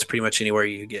episodes pretty much anywhere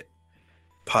you get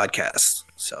podcasts.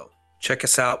 So check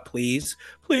us out, please.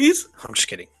 Please. I'm just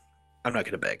kidding. I'm not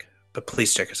going to beg, but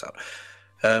please check us out.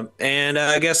 And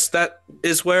I guess that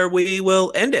is where we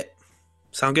will end it.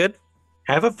 Sound good?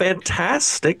 Have a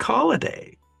fantastic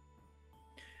holiday.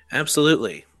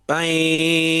 Absolutely. Bye.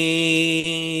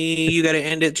 You got to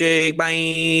end it, Jake.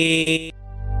 Bye.